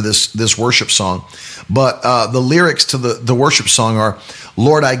remember this worship song, but the lyrics to the worship song are,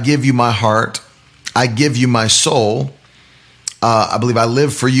 Lord, I give you my heart, I give you my soul. I believe I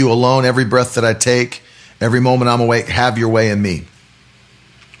live for you alone. Every breath that I take, every moment I'm awake, have your way in me.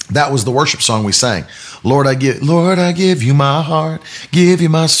 That was the worship song we sang. Lord, I give you my heart, give you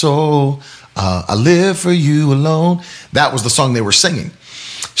my soul. I live for you alone. That was the song they were singing.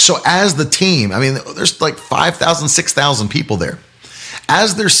 So as the team, I mean, there's like 5,000, 6,000 people there.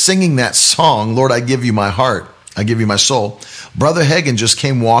 As they're singing that song, Lord, I give you my heart, I give you my soul, Brother Hagin just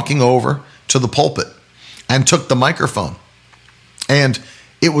came walking over to the pulpit and took the microphone. And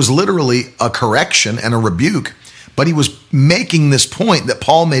it was literally a correction and a rebuke, but he was making this point that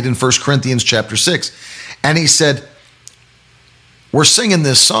Paul made in 1 Corinthians chapter 6. And he said, we're singing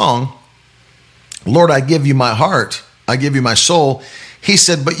this song, Lord, I give you my heart, I give you my soul. He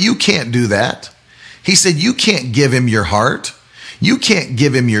said, but you can't do that. He said, you can't give him your heart. You can't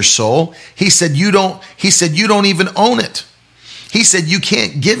give him your soul. He said, you don't even own it. He said, you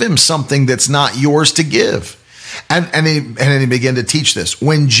can't give him something that's not yours to give. And he began to teach this.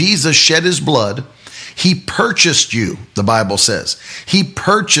 When Jesus shed his blood, he purchased you, the Bible says. He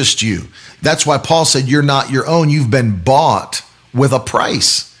purchased you. That's why Paul said, you're not your own. You've been bought with a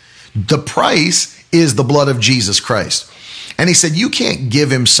price. The price is the blood of Jesus Christ. And he said, you can't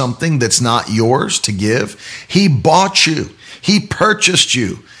give him something that's not yours to give. He bought you. He purchased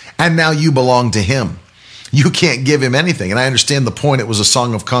you. And now you belong to him. You can't give him anything. And I understand the point. It was a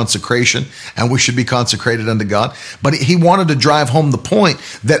song of consecration, and we should be consecrated unto God. But he wanted to drive home the point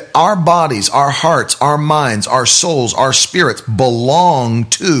that our bodies, our hearts, our minds, our souls, our spirits belong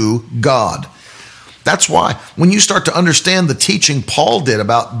to God. That's why when you start to understand the teaching Paul did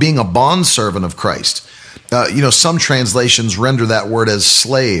about being a bondservant of Christ, some translations render that word as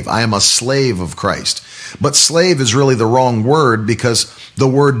slave. I am a slave of Christ. But slave is really the wrong word, because the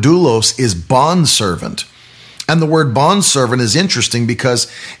word doulos is bondservant. And the word bondservant is interesting because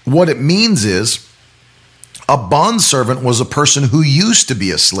what it means is a bondservant was a person who used to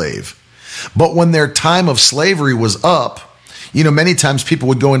be a slave. But when their time of slavery was up, many times people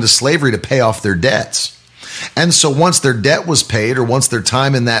would go into slavery to pay off their debts. And so once their debt was paid, or once their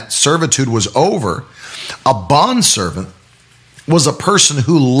time in that servitude was over, a bondservant was a person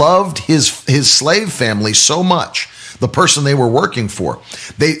who loved his slave family so much, the person they were working for.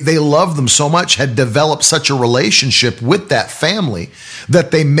 They loved them so much, had developed such a relationship with that family,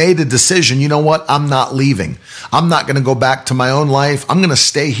 that they made a decision, you know what, I'm not leaving. I'm not going to go back to my own life. I'm going to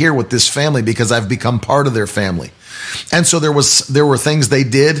stay here with this family because I've become part of their family. And so there were things they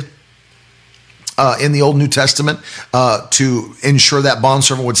did in the Old New Testament to ensure that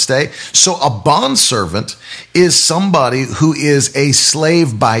bondservant would stay. So a bondservant is somebody who is a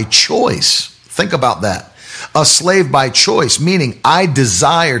slave by choice. Think about that. A slave by choice, meaning I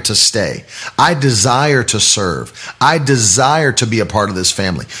desire to stay. I desire to serve. I desire to be a part of this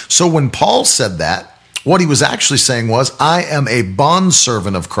family. So when Paul said that, what he was actually saying was, I am a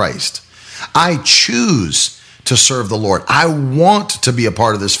bondservant of Christ. I choose to serve the Lord. I want to be a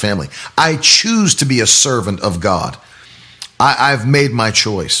part of this family. I choose to be a servant of God. I've made my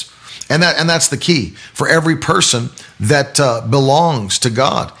choice. And that's the key for every person that belongs to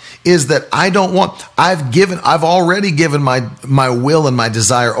God, is that I've already given my will and my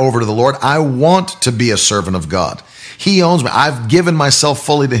desire over to the Lord. I want to be a servant of God. He owns me. I've given myself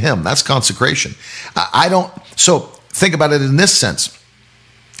fully to him. That's consecration. So think about it in this sense.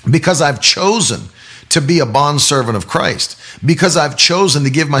 Because I've chosen to be a bondservant of Christ, because I've chosen to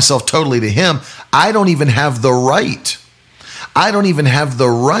give myself totally to him, I don't even have the right. I don't even have the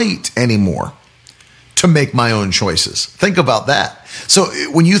right anymore to make my own choices. Think about that. So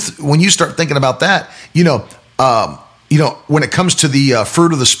when you start thinking about that, when it comes to the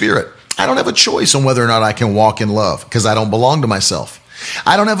fruit of the Spirit, I don't have a choice on whether or not I can walk in love because I don't belong to myself.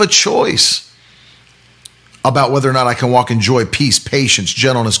 I don't have a choice about whether or not I can walk in joy, peace, patience,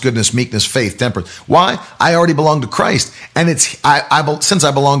 gentleness, goodness, meekness, faith, temperance. Why? I already belong to Christ. And since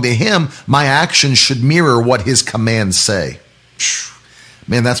I belong to him, my actions should mirror what his commands say.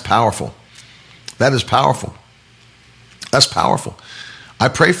 Man, that's powerful. That is powerful. That's powerful. I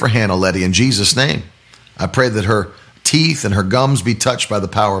pray for Hannah Letty in Jesus' name. I pray that her teeth and her gums be touched by the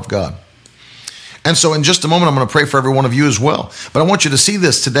power of God. And so in just a moment, I'm going to pray for every one of you as well. But I want you to see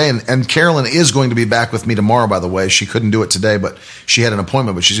this today. And Carolyn is going to be back with me tomorrow, by the way. She couldn't do it today, but she had an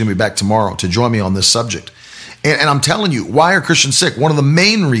appointment, but she's going to be back tomorrow to join me on this subject. And I'm telling you, why are Christians sick? One of the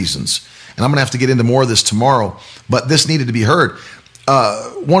main reasons, and I'm going to have to get into more of this tomorrow, but this needed to be heard.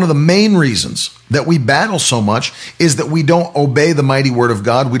 One of the main reasons that we battle so much is that we don't obey the mighty word of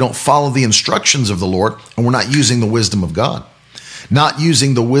God. We don't follow the instructions of the Lord, and we're not using the wisdom of God. Not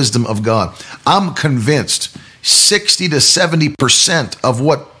using the wisdom of God. I'm convinced 60 to 70% of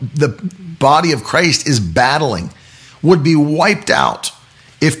what the body of Christ is battling would be wiped out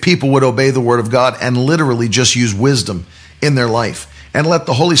if people would obey the word of God and literally just use wisdom in their life and let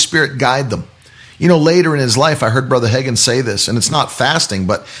the Holy Spirit guide them. Later in his life, I heard Brother Hagin say this, and it's not fasting,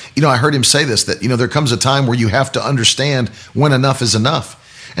 but, I heard him say this, that, there comes a time where you have to understand when enough is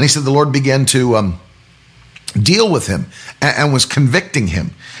enough. And he said the Lord began to deal with him and was convicting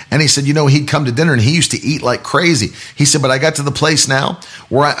him. And he said, he'd come to dinner and he used to eat like crazy. He said, but I got to the place now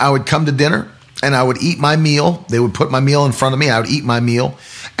where I would come to dinner and I would eat my meal. They would put my meal in front of me. I would eat my meal.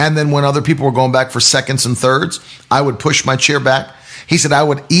 And then when other people were going back for seconds and thirds, I would push my chair back. He said, I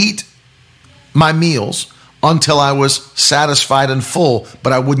would eat my meals until I was satisfied and full,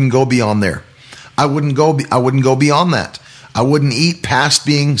 but I wouldn't go beyond there. I wouldn't go beyond that. I wouldn't eat past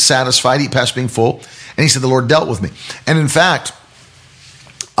being satisfied, eat past being full. And he said, the Lord dealt with me. And in fact,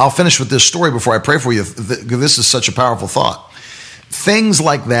 I'll finish with this story before I pray for you. This is such a powerful thought. Things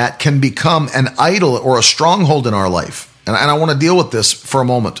like that can become an idol or a stronghold in our life. And I want to deal with this for a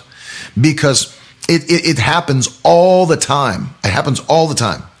moment because it happens all the time. It happens all the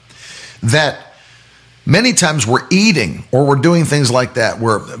time that many times we're eating or we're doing things like that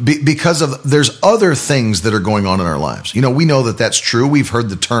because there's other things that are going on in our lives. We know that that's true. We've heard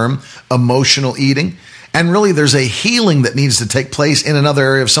the term emotional eating. And really there's a healing that needs to take place in another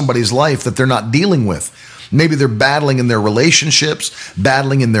area of somebody's life that they're not dealing with. Maybe they're battling in their relationships,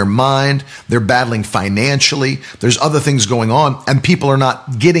 battling in their mind, they're battling financially. There's other things going on and people are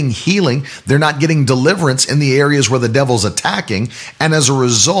not getting healing. They're not getting deliverance in the areas where the devil's attacking. And as a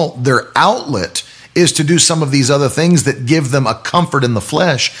result, their outlet is to do some of these other things that give them a comfort in the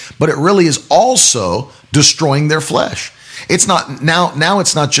flesh, but it really is also destroying their flesh. It's not now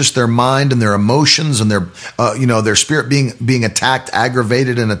it's not just their mind and their emotions and their spirit being attacked,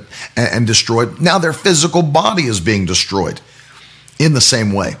 aggravated and destroyed. Now their physical body is being destroyed in the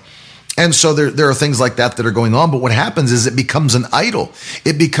same way. And so there are things like that are going on. But what happens is it becomes an idol.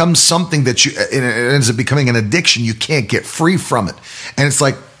 It becomes something that it ends up becoming an addiction. You can't get free from it. And it's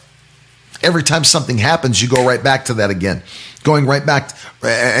like every time something happens, you go right back to that again, going right back.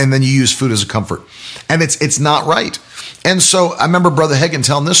 And then you use food as a comfort. And it's not right. And so I remember Brother Hagin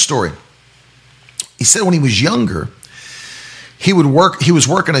telling this story. He said when he was younger, he was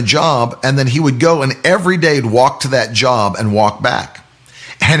working a job and then he would go and every day he'd walk to that job and walk back.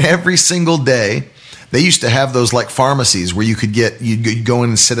 And every single day they used to have those like pharmacies where you'd go in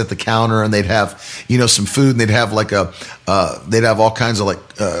and sit at the counter and they'd have, some food and they'd have they'd have all kinds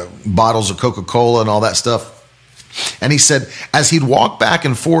of bottles of Coca-Cola and all that stuff. And he said, as he'd walk back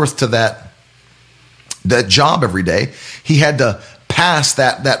and forth to that job every day, he had to pass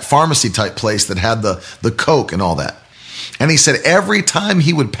that pharmacy type place that had the Coke and all that. And he said every time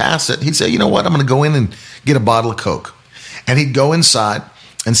he would pass it, he'd say, you know what, I'm going to go in and get a bottle of Coke. And he'd go inside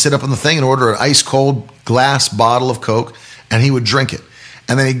and sit up on the thing and order an ice cold glass bottle of Coke, and he would drink it.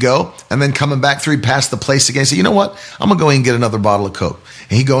 And then he'd go, and then coming back through, he'd pass the place again and say, you know what, I'm going to go in and get another bottle of Coke.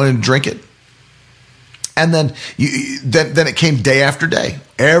 And he'd go in and drink it. And then then it came day after day,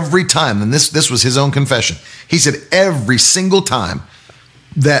 every time. And this was his own confession. He said every single time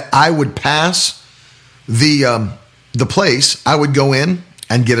that I would pass the place, I would go in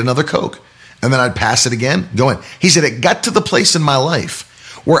and get another Coke. And then I'd pass it again, go in. He said it got to the place in my life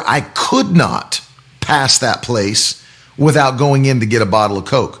where I could not pass that place without going in to get a bottle of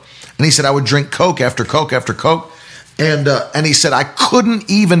Coke. And he said I would drink Coke after Coke after Coke. And he said I couldn't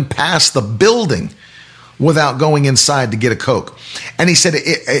even pass the building without going inside to get a Coke. And he said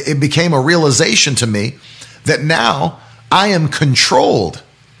it became a realization to me that now I am controlled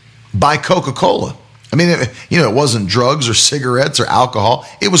by Coca-Cola. I mean, it wasn't drugs or cigarettes or alcohol.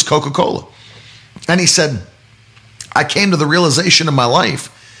 It was Coca-Cola. And he said, I came to the realization in my life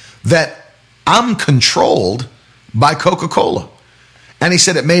that I'm controlled by Coca-Cola. And he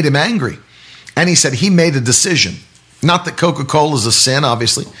said it made him angry. And he said he made a decision. Not that Coca-Cola is a sin,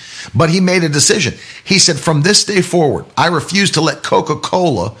 obviously, but he made a decision. He said, from this day forward, I refuse to let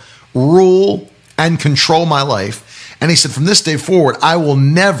Coca-Cola rule and control my life. And he said, from this day forward, I will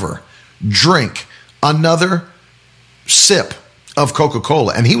never drink another sip of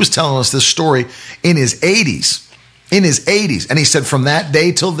Coca-Cola. And he was telling us this story in his 80s. And he said, from that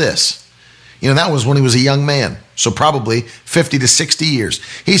day till this, that was when he was a young man. So probably 50 to 60 years.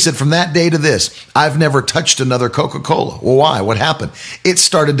 He said, from that day to this, I've never touched another Coca-Cola. Well, why? What happened? It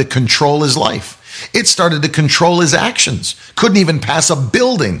started to control his life. It started to control his actions. Couldn't even pass a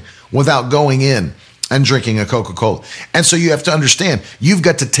building without going in and drinking a Coca-Cola. And so you have to understand, you've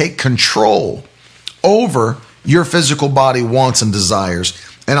got to take control over your physical body wants and desires.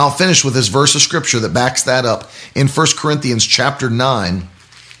 And I'll finish with this verse of scripture that backs that up. In 1 Corinthians chapter 9,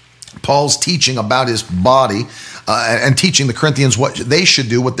 Paul's teaching about his body and teaching the Corinthians what they should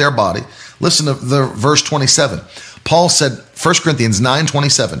do with their body. Listen to the verse 27. Paul said, 1 Corinthians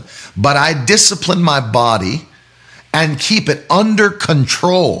 9:27, but I discipline my body and keep it under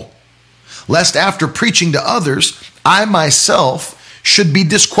control, lest after preaching to others, I myself should be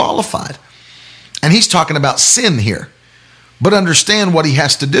disqualified. And he's talking about sin here. But understand what he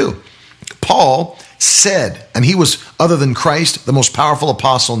has to do. Paul said, and he was, other than Christ, the most powerful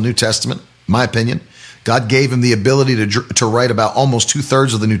apostle in the New Testament, in my opinion. God gave him the ability to write about almost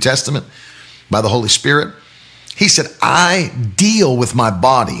 2/3 of the New Testament by the Holy Spirit. He said, I deal with my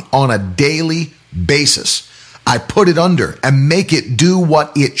body on a daily basis. I put it under and make it do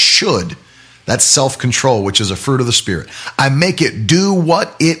what it should. That's self-control, which is a fruit of the Spirit. I make it do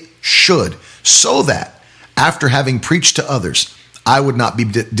what it should, so that after having preached to others, I would not be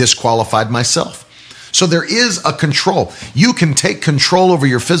disqualified myself. So there is a control. You can take control over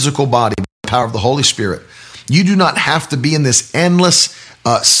your physical body by the power of the Holy Spirit. You do not have to be in this endless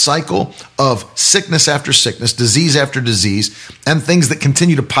cycle of sickness after sickness, disease after disease, and things that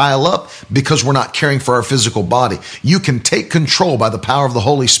continue to pile up because we're not caring for our physical body. You can take control by the power of the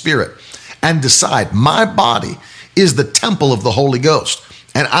Holy Spirit and decide, my body is the temple of the Holy Ghost.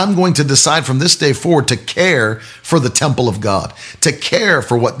 And I'm going to decide from this day forward to care for the temple of God, to care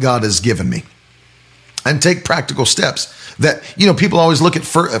for what God has given me, and take practical steps. That, people always look at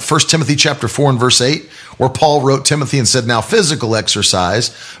 1 Timothy chapter 4 and verse 8, where Paul wrote Timothy and said, now physical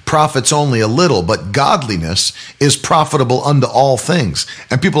exercise profits only a little, but godliness is profitable unto all things.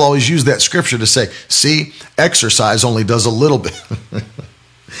 And people always use that scripture to say, see, exercise only does a little bit.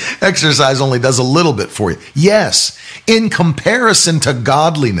 Exercise only does a little bit for you. Yes, in comparison to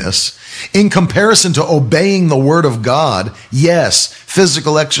godliness, in comparison to obeying the word of God, yes,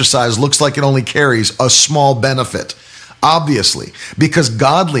 physical exercise looks like it only carries a small benefit. Obviously, because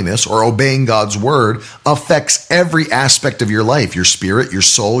godliness, or obeying God's word, affects every aspect of your life, your spirit, your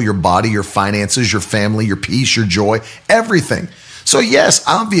soul, your body, your finances, your family, your peace, your joy, everything. So yes,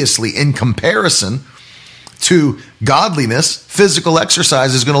 obviously, in comparison to godliness, physical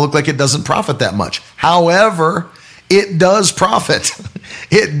exercise is going to look like it doesn't profit that much. However, it does profit.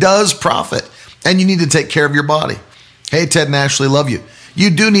 It does profit. And you need to take care of your body. Hey, Ted and Ashley, love you. You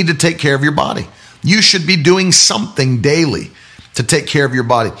do need to take care of your body. You should be doing something daily to take care of your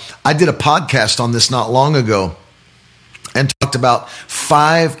body. I did a podcast on this not long ago and talked about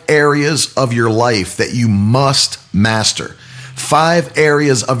 5 areas of your life that you must master. 5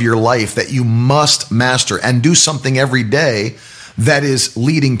 areas of your life that you must master, and do something every day that is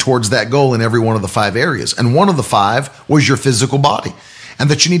leading towards that goal in every one of the 5 areas. And one of the 5 was your physical body. And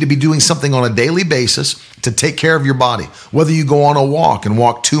that you need to be doing something on a daily basis to take care of your body. Whether you go on a walk and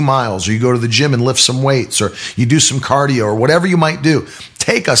walk 2 miles, or you go to the gym and lift some weights, or you do some cardio, or whatever you might do,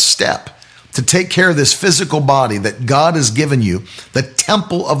 take a step to take care of this physical body that God has given you, the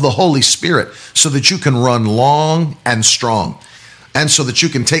temple of the Holy Spirit, so that you can run long and strong. And so that you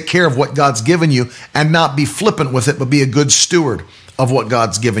can take care of what God's given you and not be flippant with it, but be a good steward of what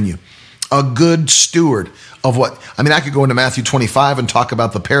God's given you. A good steward of what, I could go into Matthew 25 and talk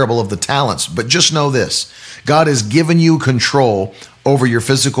about the parable of the talents, but just know this: God has given you control over your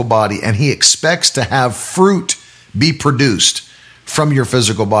physical body, and he expects to have fruit be produced from your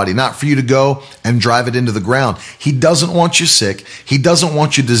physical body, not for you to go and drive it into the ground. He doesn't want you sick. He doesn't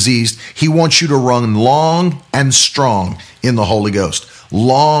want you diseased. He wants you to run long and strong in the Holy Ghost.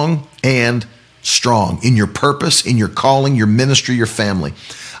 Long and strong in your purpose, in your calling, your ministry, your family.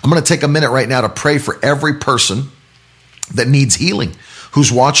 I'm going to take a minute right now to pray for every person that needs healing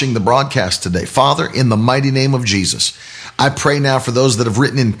who's watching the broadcast today. Father, in the mighty name of Jesus, I pray now for those that have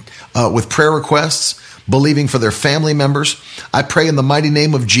written in with prayer requests, believing for their family members. I pray in the mighty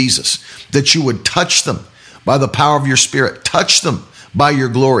name of Jesus that you would touch them by the power of your Spirit. Touch them by your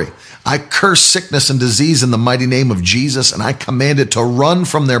glory. I curse sickness and disease in the mighty name of Jesus, and I command it to run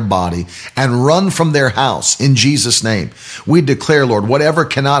from their body and run from their house in Jesus' name. We declare, Lord, whatever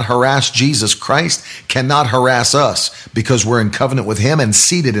cannot harass Jesus Christ cannot harass us, because we're in covenant with him and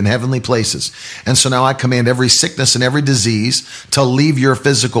seated in heavenly places. And so now I command every sickness and every disease to leave your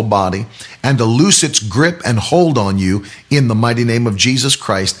physical body and to loose its grip and hold on you in the mighty name of Jesus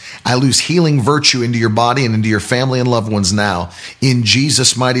Christ. I loose healing virtue into your body and into your family and loved ones now in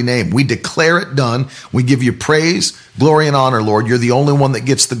Jesus' mighty name. We declare it done. We give you praise, glory, and honor, Lord. You're the only one that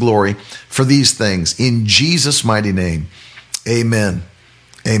gets the glory for these things. In Jesus' mighty name, amen.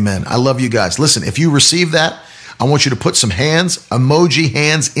 Amen. I love you guys. Listen, if you receive that, I want you to put some emoji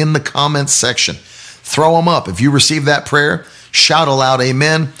hands in the comments section. Throw them up. If you receive that prayer, shout aloud,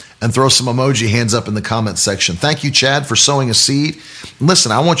 amen, and throw some emoji hands up in the comments section. Thank you, Chad, for sowing a seed.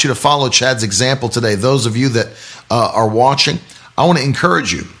 Listen, I want you to follow Chad's example today. Those of you that are watching, I want to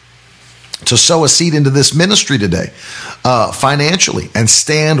encourage you to sow a seed into this ministry today financially and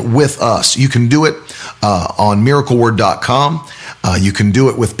stand with us. You can do it on miracleword.com. You can do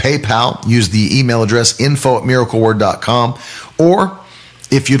it with PayPal. Use the email address info@miracleword.com. Or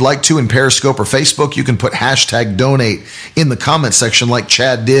if you'd like to, in Periscope or Facebook, you can put #donate in the comment section like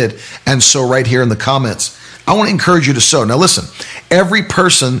Chad did, and sow right here in the comments. I want to encourage you to sow. Now listen, every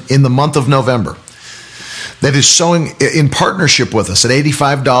person in the month of November that is sowing in partnership with us at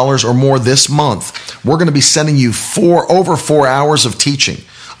 $85 or more this month, we're going to be sending you over 4 hours of teaching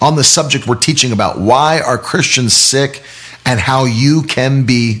on the subject we're teaching about: why are Christians sick and how you can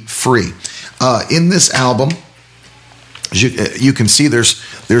be free. In this album, as you can see,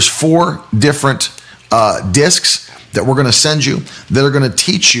 there's 4 different discs that we're going to send you that are going to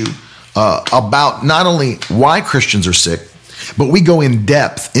teach you about not only why Christians are sick, but we go in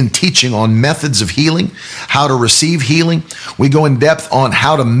depth in teaching on methods of healing, how to receive healing. We go in depth on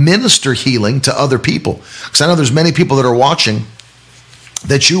how to minister healing to other people. Because I know there's many people that are watching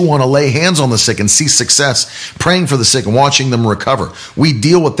that you want to lay hands on the sick and see success, praying for the sick and watching them recover. We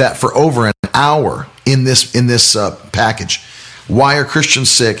deal with that for over an hour in this package. Why are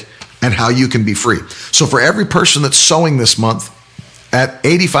Christians sick and how you can be free. So for every person that's sowing this month at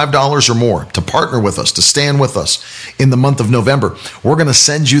 $85 or more to partner with us, to stand with us in the month of November, we're going to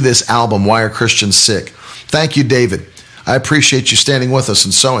send you this album, Why Are Christians Sick? Thank you, David. I appreciate you standing with us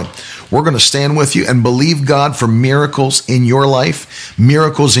and sowing. We're going to stand with you and believe God for miracles in your life,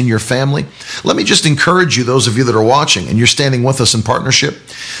 miracles in your family. Let me just encourage you, those of you that are watching and you're standing with us in partnership.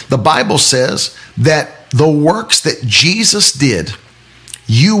 The Bible says that the works that Jesus did,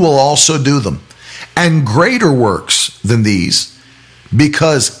 you will also do them, and greater works than these,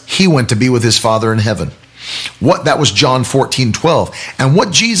 because he went to be with his Father in heaven. That was John 14:12. And what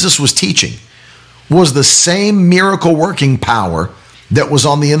Jesus was teaching was the same miracle working power that was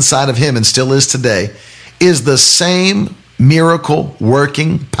on the inside of him and still is today, is the same miracle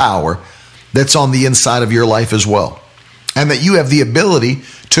working power that's on the inside of your life as well. And that you have the ability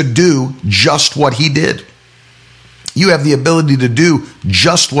to do just what he did. You have the ability to do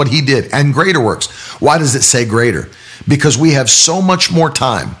just what he did and greater works. Why does it say greater? Because we have so much more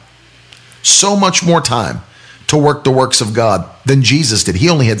time to work the works of God than Jesus did. He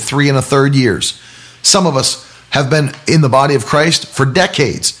only had 3 1/3 years. Some of us have been in the body of Christ for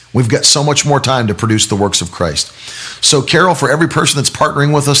decades. We've got so much more time to produce the works of Christ. So Carol, for every person that's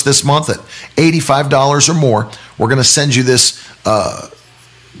partnering with us this month at $85 or more, we're going to send you this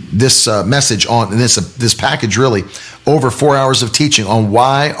message on this package, really, over 4 hours of teaching on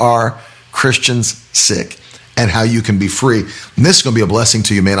why are Christians sick and how you can be free. And this is going to be a blessing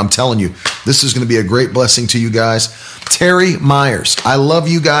to you, man. I'm telling you, this is going to be a great blessing to you guys. Terry Myers, I love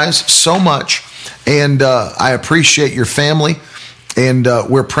you guys so much, and I appreciate your family, and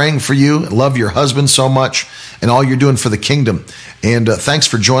we're praying for you. Love your husband so much and all you're doing for the kingdom. And thanks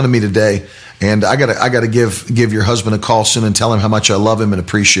for joining me today. And I gotta give your husband a call soon and tell him how much I love him and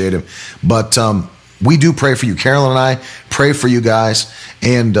appreciate him. But we do pray for you. Carolyn and I pray for you guys,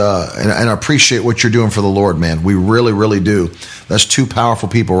 and I appreciate what you're doing for the Lord, man. We really, really do. That's two powerful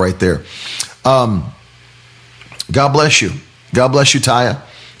people right there. God bless you. God bless you, Taya.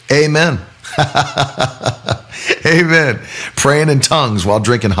 Amen. Amen. Praying in tongues while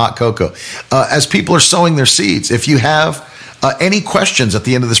drinking hot cocoa. As people are sowing their seeds, if you have any questions at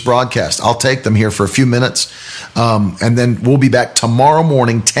the end of this broadcast, I'll take them here for a few minutes. And then we'll be back tomorrow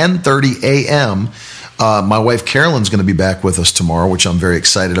morning, 10:30 a.m. My wife Carolyn's going to be back with us tomorrow, which I'm very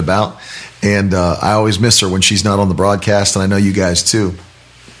excited about. And I always miss her when she's not on the broadcast, and I know you guys too.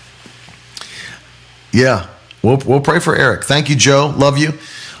 Yeah, we'll pray for Eric. Thank you, Joe. Love you.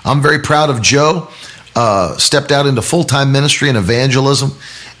 I'm very proud of Joe. Stepped out into full-time ministry and evangelism,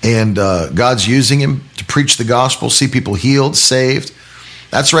 and God's using him to preach the gospel, see people healed, saved.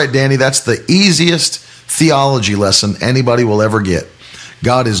 That's right, Danny. That's the easiest theology lesson anybody will ever get.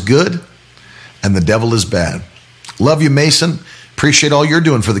 God is good, and the devil is bad. Love you, Mason. Appreciate all you're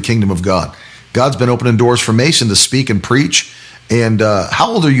doing for the kingdom of God. God's been opening doors for Mason to speak and preach. And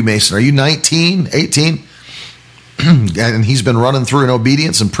how old are you, Mason? Are you 19, 18? And he's been running through in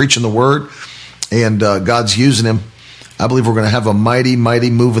obedience and preaching the word. And God's using him. I believe we're going to have a mighty,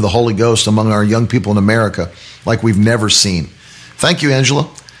 mighty move of the Holy Ghost among our young people in America like we've never seen. Thank you, Angela.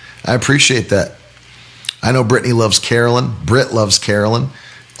 I appreciate that. I know Brittany loves Carolyn. Britt loves Carolyn.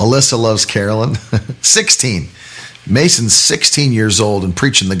 Alyssa loves Carolyn. 16. Mason's 16 years old and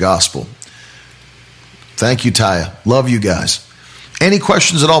preaching the gospel. Thank you, Taya. Love you guys. Any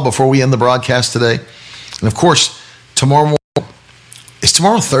questions at all before we end the broadcast today? And of course, tomorrow morning. Is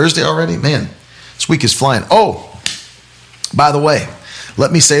tomorrow Thursday already? Man, this week is flying. Oh, by the way,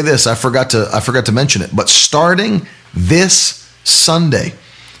 let me say this. I forgot to mention it. But starting this Sunday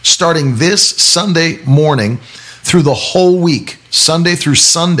morning through the whole week, Sunday through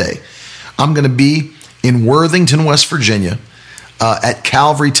Sunday, I'm going to be in Worthington, West Virginia, at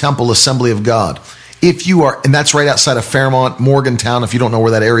Calvary Temple Assembly of God. If you are, and that's right outside of Fairmont, Morgantown, if you don't know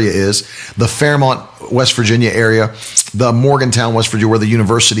where that area is, the Fairmont, West Virginia area, the Morgantown, West Virginia, where the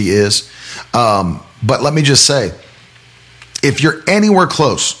university is. But let me just say, if you're anywhere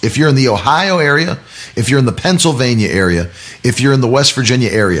close, if you're in the Ohio area, if you're in the Pennsylvania area, if you're in the West Virginia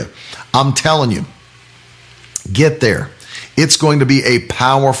area, I'm telling you, get there. It's going to be a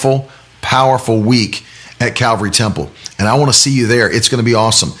powerful, powerful week at Calvary Temple. And I want to see you there. It's going to be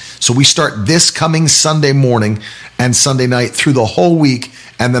awesome. So we start this coming Sunday morning and Sunday night through the whole week,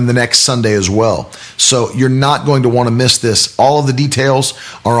 and then the next Sunday as well. So you're not going to want to miss this. All of the details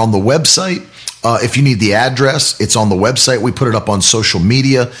are on the website. If you need the address, it's on the website. We put it up on social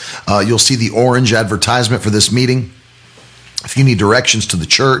media. You'll see the orange advertisement for this meeting. If you need directions to the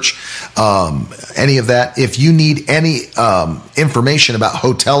church, any of that. If you need any information about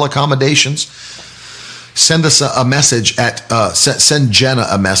hotel accommodations, send us a message send Jenna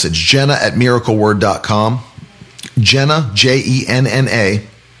a message. Jenna at miracleword.com. Jenna, Jenna,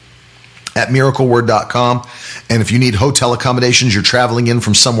 at miracleword.com. And if you need hotel accommodations, you're traveling in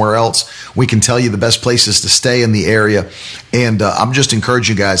from somewhere else, we can tell you the best places to stay in the area. And I'm just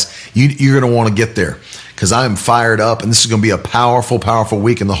encouraging you guys, you're going to want to get there because I am fired up. And this is going to be a powerful, powerful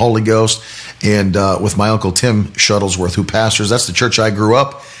week in the Holy Ghost. And with my Uncle Tim Shuttlesworth, who pastors, that's the church I grew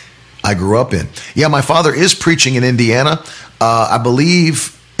up in. Yeah, my father is preaching in Indiana. I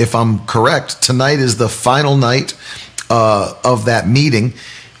believe, if I'm correct, tonight is the final night of that meeting.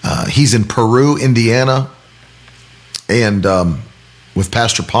 He's in Peru, Indiana, and with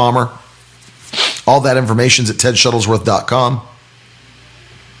Pastor Palmer. All that information's at tedshuttlesworth.com.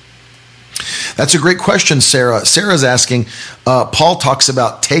 That's a great question, Sarah. Sarah's asking, Paul talks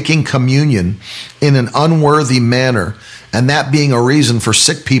about taking communion in an unworthy manner, and that being a reason for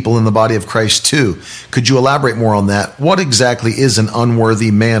sick people in the body of Christ too. Could you elaborate more on that? What exactly is an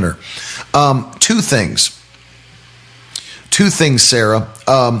unworthy manner? Two things, Sarah.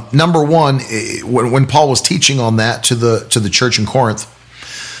 Number one, when Paul was teaching on that to the church in Corinth,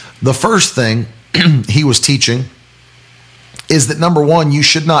 the first thing he was teaching is that number one, you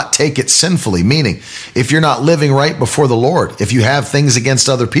should not take it sinfully. Meaning, if you're not living right before the Lord, if you have things against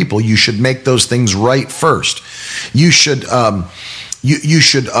other people, you should make those things right first. You should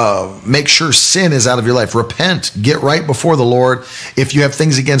make sure sin is out of your life. Repent, get right before the Lord. If you have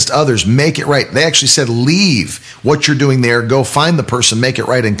things against others, make it right. They actually said, leave what you're doing there, go find the person, make it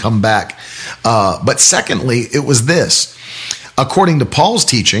right, and come back. But secondly, it was this. According to Paul's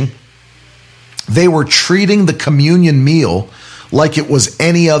teaching, they were treating the communion meal like it was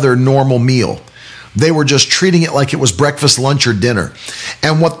any other normal meal. They were just treating it like it was breakfast, lunch, or dinner.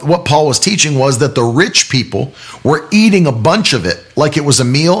 And what Paul was teaching was that the rich people were eating a bunch of it like it was a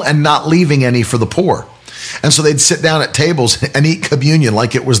meal and not leaving any for the poor. And so they'd sit down at tables and eat communion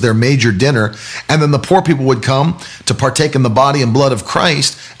like it was their major dinner. And then the poor people would come to partake in the body and blood of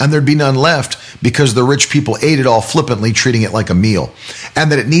Christ, and there'd be none left because the rich people ate it all flippantly, treating it like a meal.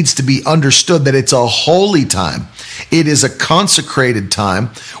 And that it needs to be understood that it's a holy time. It is a consecrated time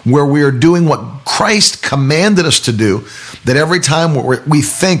where we are doing what Christ commanded us to do, that every time we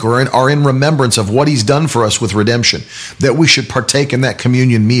think or are in remembrance of what he's done for us with redemption, that we should partake in that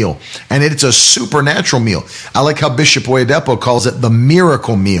communion meal. And it's a supernatural meal. I like how Bishop Oyedepo calls it the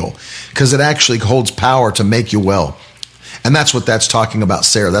miracle meal, because it actually holds power to make you well. And that's what that's talking about,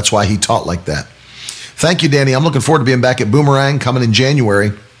 Sarah. That's why he taught like that. Thank you, Danny. I'm looking forward to being back at Boomerang coming in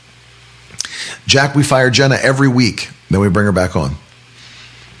January. Jack, we fire Jenna every week. Then we bring her back on.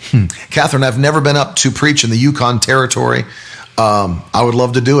 Catherine, I've never been up to preach in the Yukon Territory. I would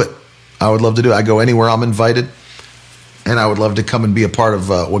love to do it. I go anywhere I'm invited. And I would love to come and be a part of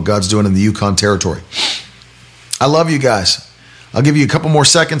what God's doing in the Yukon Territory. I love you guys. I'll give you a couple more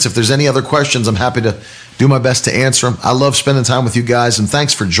seconds. If there's any other questions, I'm happy to do my best to answer them. I love spending time with you guys. And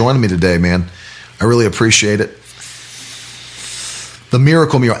thanks for joining me today, man. I really appreciate it. The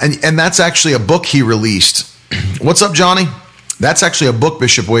Miracle Meal. And that's actually a book he released. What's up, Johnny? That's actually a book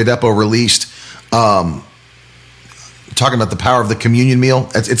Bishop Oyedepo released talking about the power of the communion meal.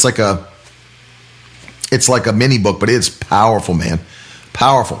 It's like a mini book, but it's powerful, man.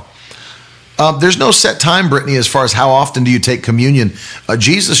 Powerful. There's no set time, Brittany, as far as how often do you take communion.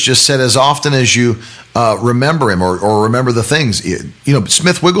 Jesus just said as often as you remember him or remember the things. You know,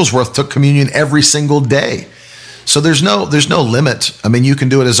 Smith Wigglesworth took communion every single day. So there's no limit. I mean, you can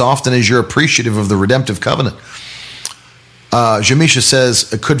do it as often as you're appreciative of the redemptive covenant. Jamisha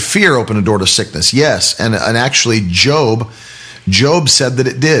says, could fear open a door to sickness? Yes. And actually Job said that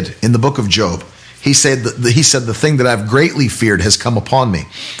it did in the book of Job. He said the thing that I've greatly feared has come upon me.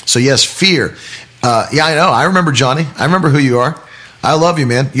 So yes, fear. Yeah, I know. I remember, Johnny. I remember who you are. I love you,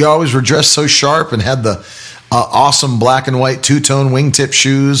 man. You always were dressed so sharp and had the awesome black and white two-tone wingtip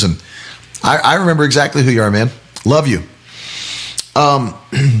shoes. And I remember exactly who you are, man. Love you.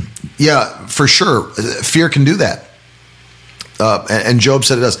 Yeah, for sure. Fear can do that. And Job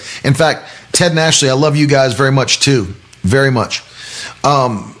said it does. In fact, Ted and Ashley, I love you guys very much too. Very much.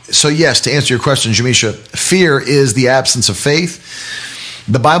 So yes, to answer your question, Jamisha, fear is the absence of faith.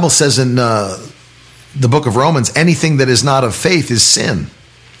 The Bible says in the book of Romans, anything that is not of faith is sin.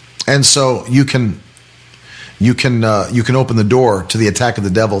 And so you can open the door to the attack of the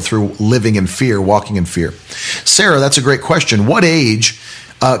devil through living in fear, walking in fear. Sarah, that's a great question. What age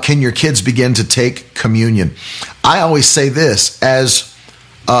can your kids begin to take communion? I always say this, as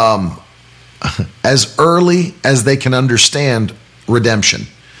early as they can understand redemption,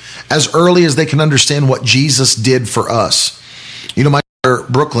 as early as they can understand what Jesus did for us. You know, my daughter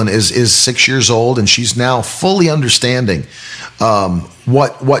Brooklyn is 6 years old, and she's now fully understanding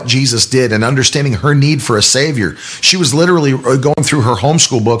what Jesus did and understanding her need for a Savior. She was literally going through her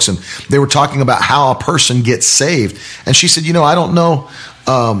homeschool books, and they were talking about how a person gets saved. And she said, I don't know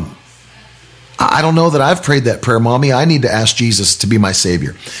that I've prayed that prayer, Mommy. I need to ask Jesus to be my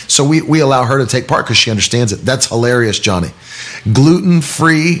Savior. So we allow her to take part because she understands it. That's hilarious, Johnny.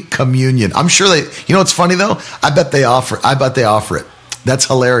 Gluten-free communion. I'm sure it's funny though? I bet they offer it. That's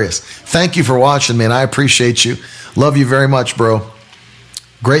hilarious. Thank you for watching, man. I appreciate you. Love you very much, bro.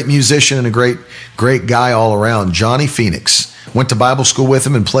 Great musician and a great guy all around. Johnny Phoenix. Went to Bible school with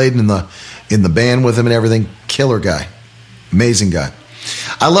him and played in the band with him and everything. Killer guy. Amazing guy.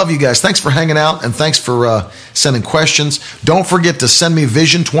 I love you guys. Thanks for hanging out, and thanks for sending questions. Don't forget to send me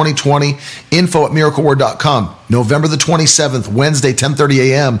Vision 2020, info@miracleword.com. November the 27th, Wednesday,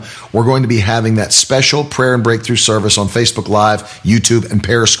 10:30 a.m., we're going to be having that special prayer and breakthrough service on Facebook Live, YouTube, and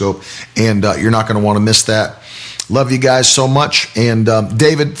Periscope, and you're not going to want to miss that. Love you guys so much. And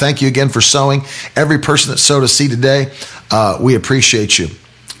David, thank you again for sowing. Every person that sowed a seed today, we appreciate you.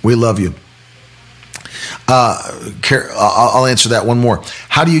 We love you. I'll answer that one more.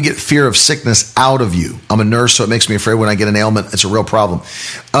 How do you get fear of sickness out of you? I'm a nurse, so it makes me afraid when I get an ailment. It's a real problem.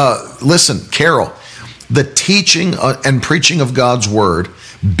 Listen, Carol, the teaching and preaching of God's word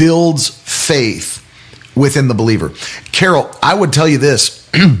builds faith within the believer. Carol, I would tell you this.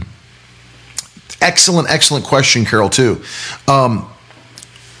 Excellent question, Carol, too.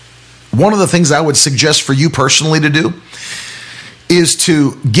 One of the things I would suggest for you personally to do is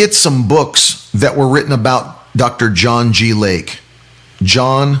to get some books that were written about Dr. John G. Lake.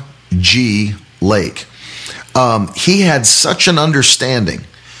 John G. Lake. He had such an understanding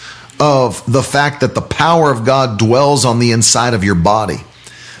of the fact that the power of God dwells on the inside of your body,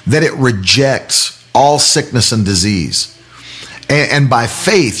 that it rejects all sickness and disease. And by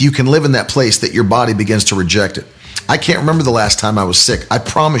faith, you can live in that place that your body begins to reject it. I can't remember the last time I was sick. I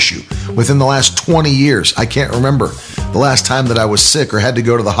promise you, within the last 20 years, I can't remember the last time that I was sick or had to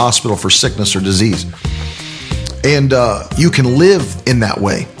go to the hospital for sickness or disease. And you can live in that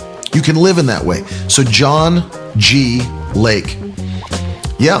way. You can live in that way. So John G. Lake.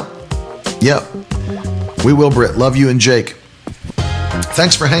 Yep. We will, Britt. Love you and Jake.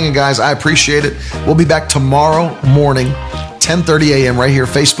 Thanks for hanging, guys. I appreciate it. We'll be back tomorrow morning, 10:30 a.m. right here,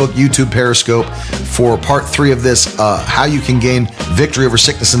 Facebook, YouTube, Periscope, for part 3 of this, how you can gain victory over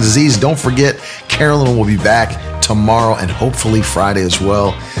sickness and disease. Don't forget, Carolyn will be back tomorrow and hopefully Friday as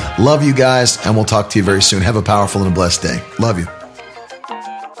well. Love you guys, and we'll talk to you very soon. Have a powerful and a blessed day. Love you.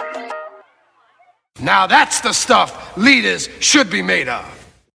 Now that's the stuff leaders should be made of.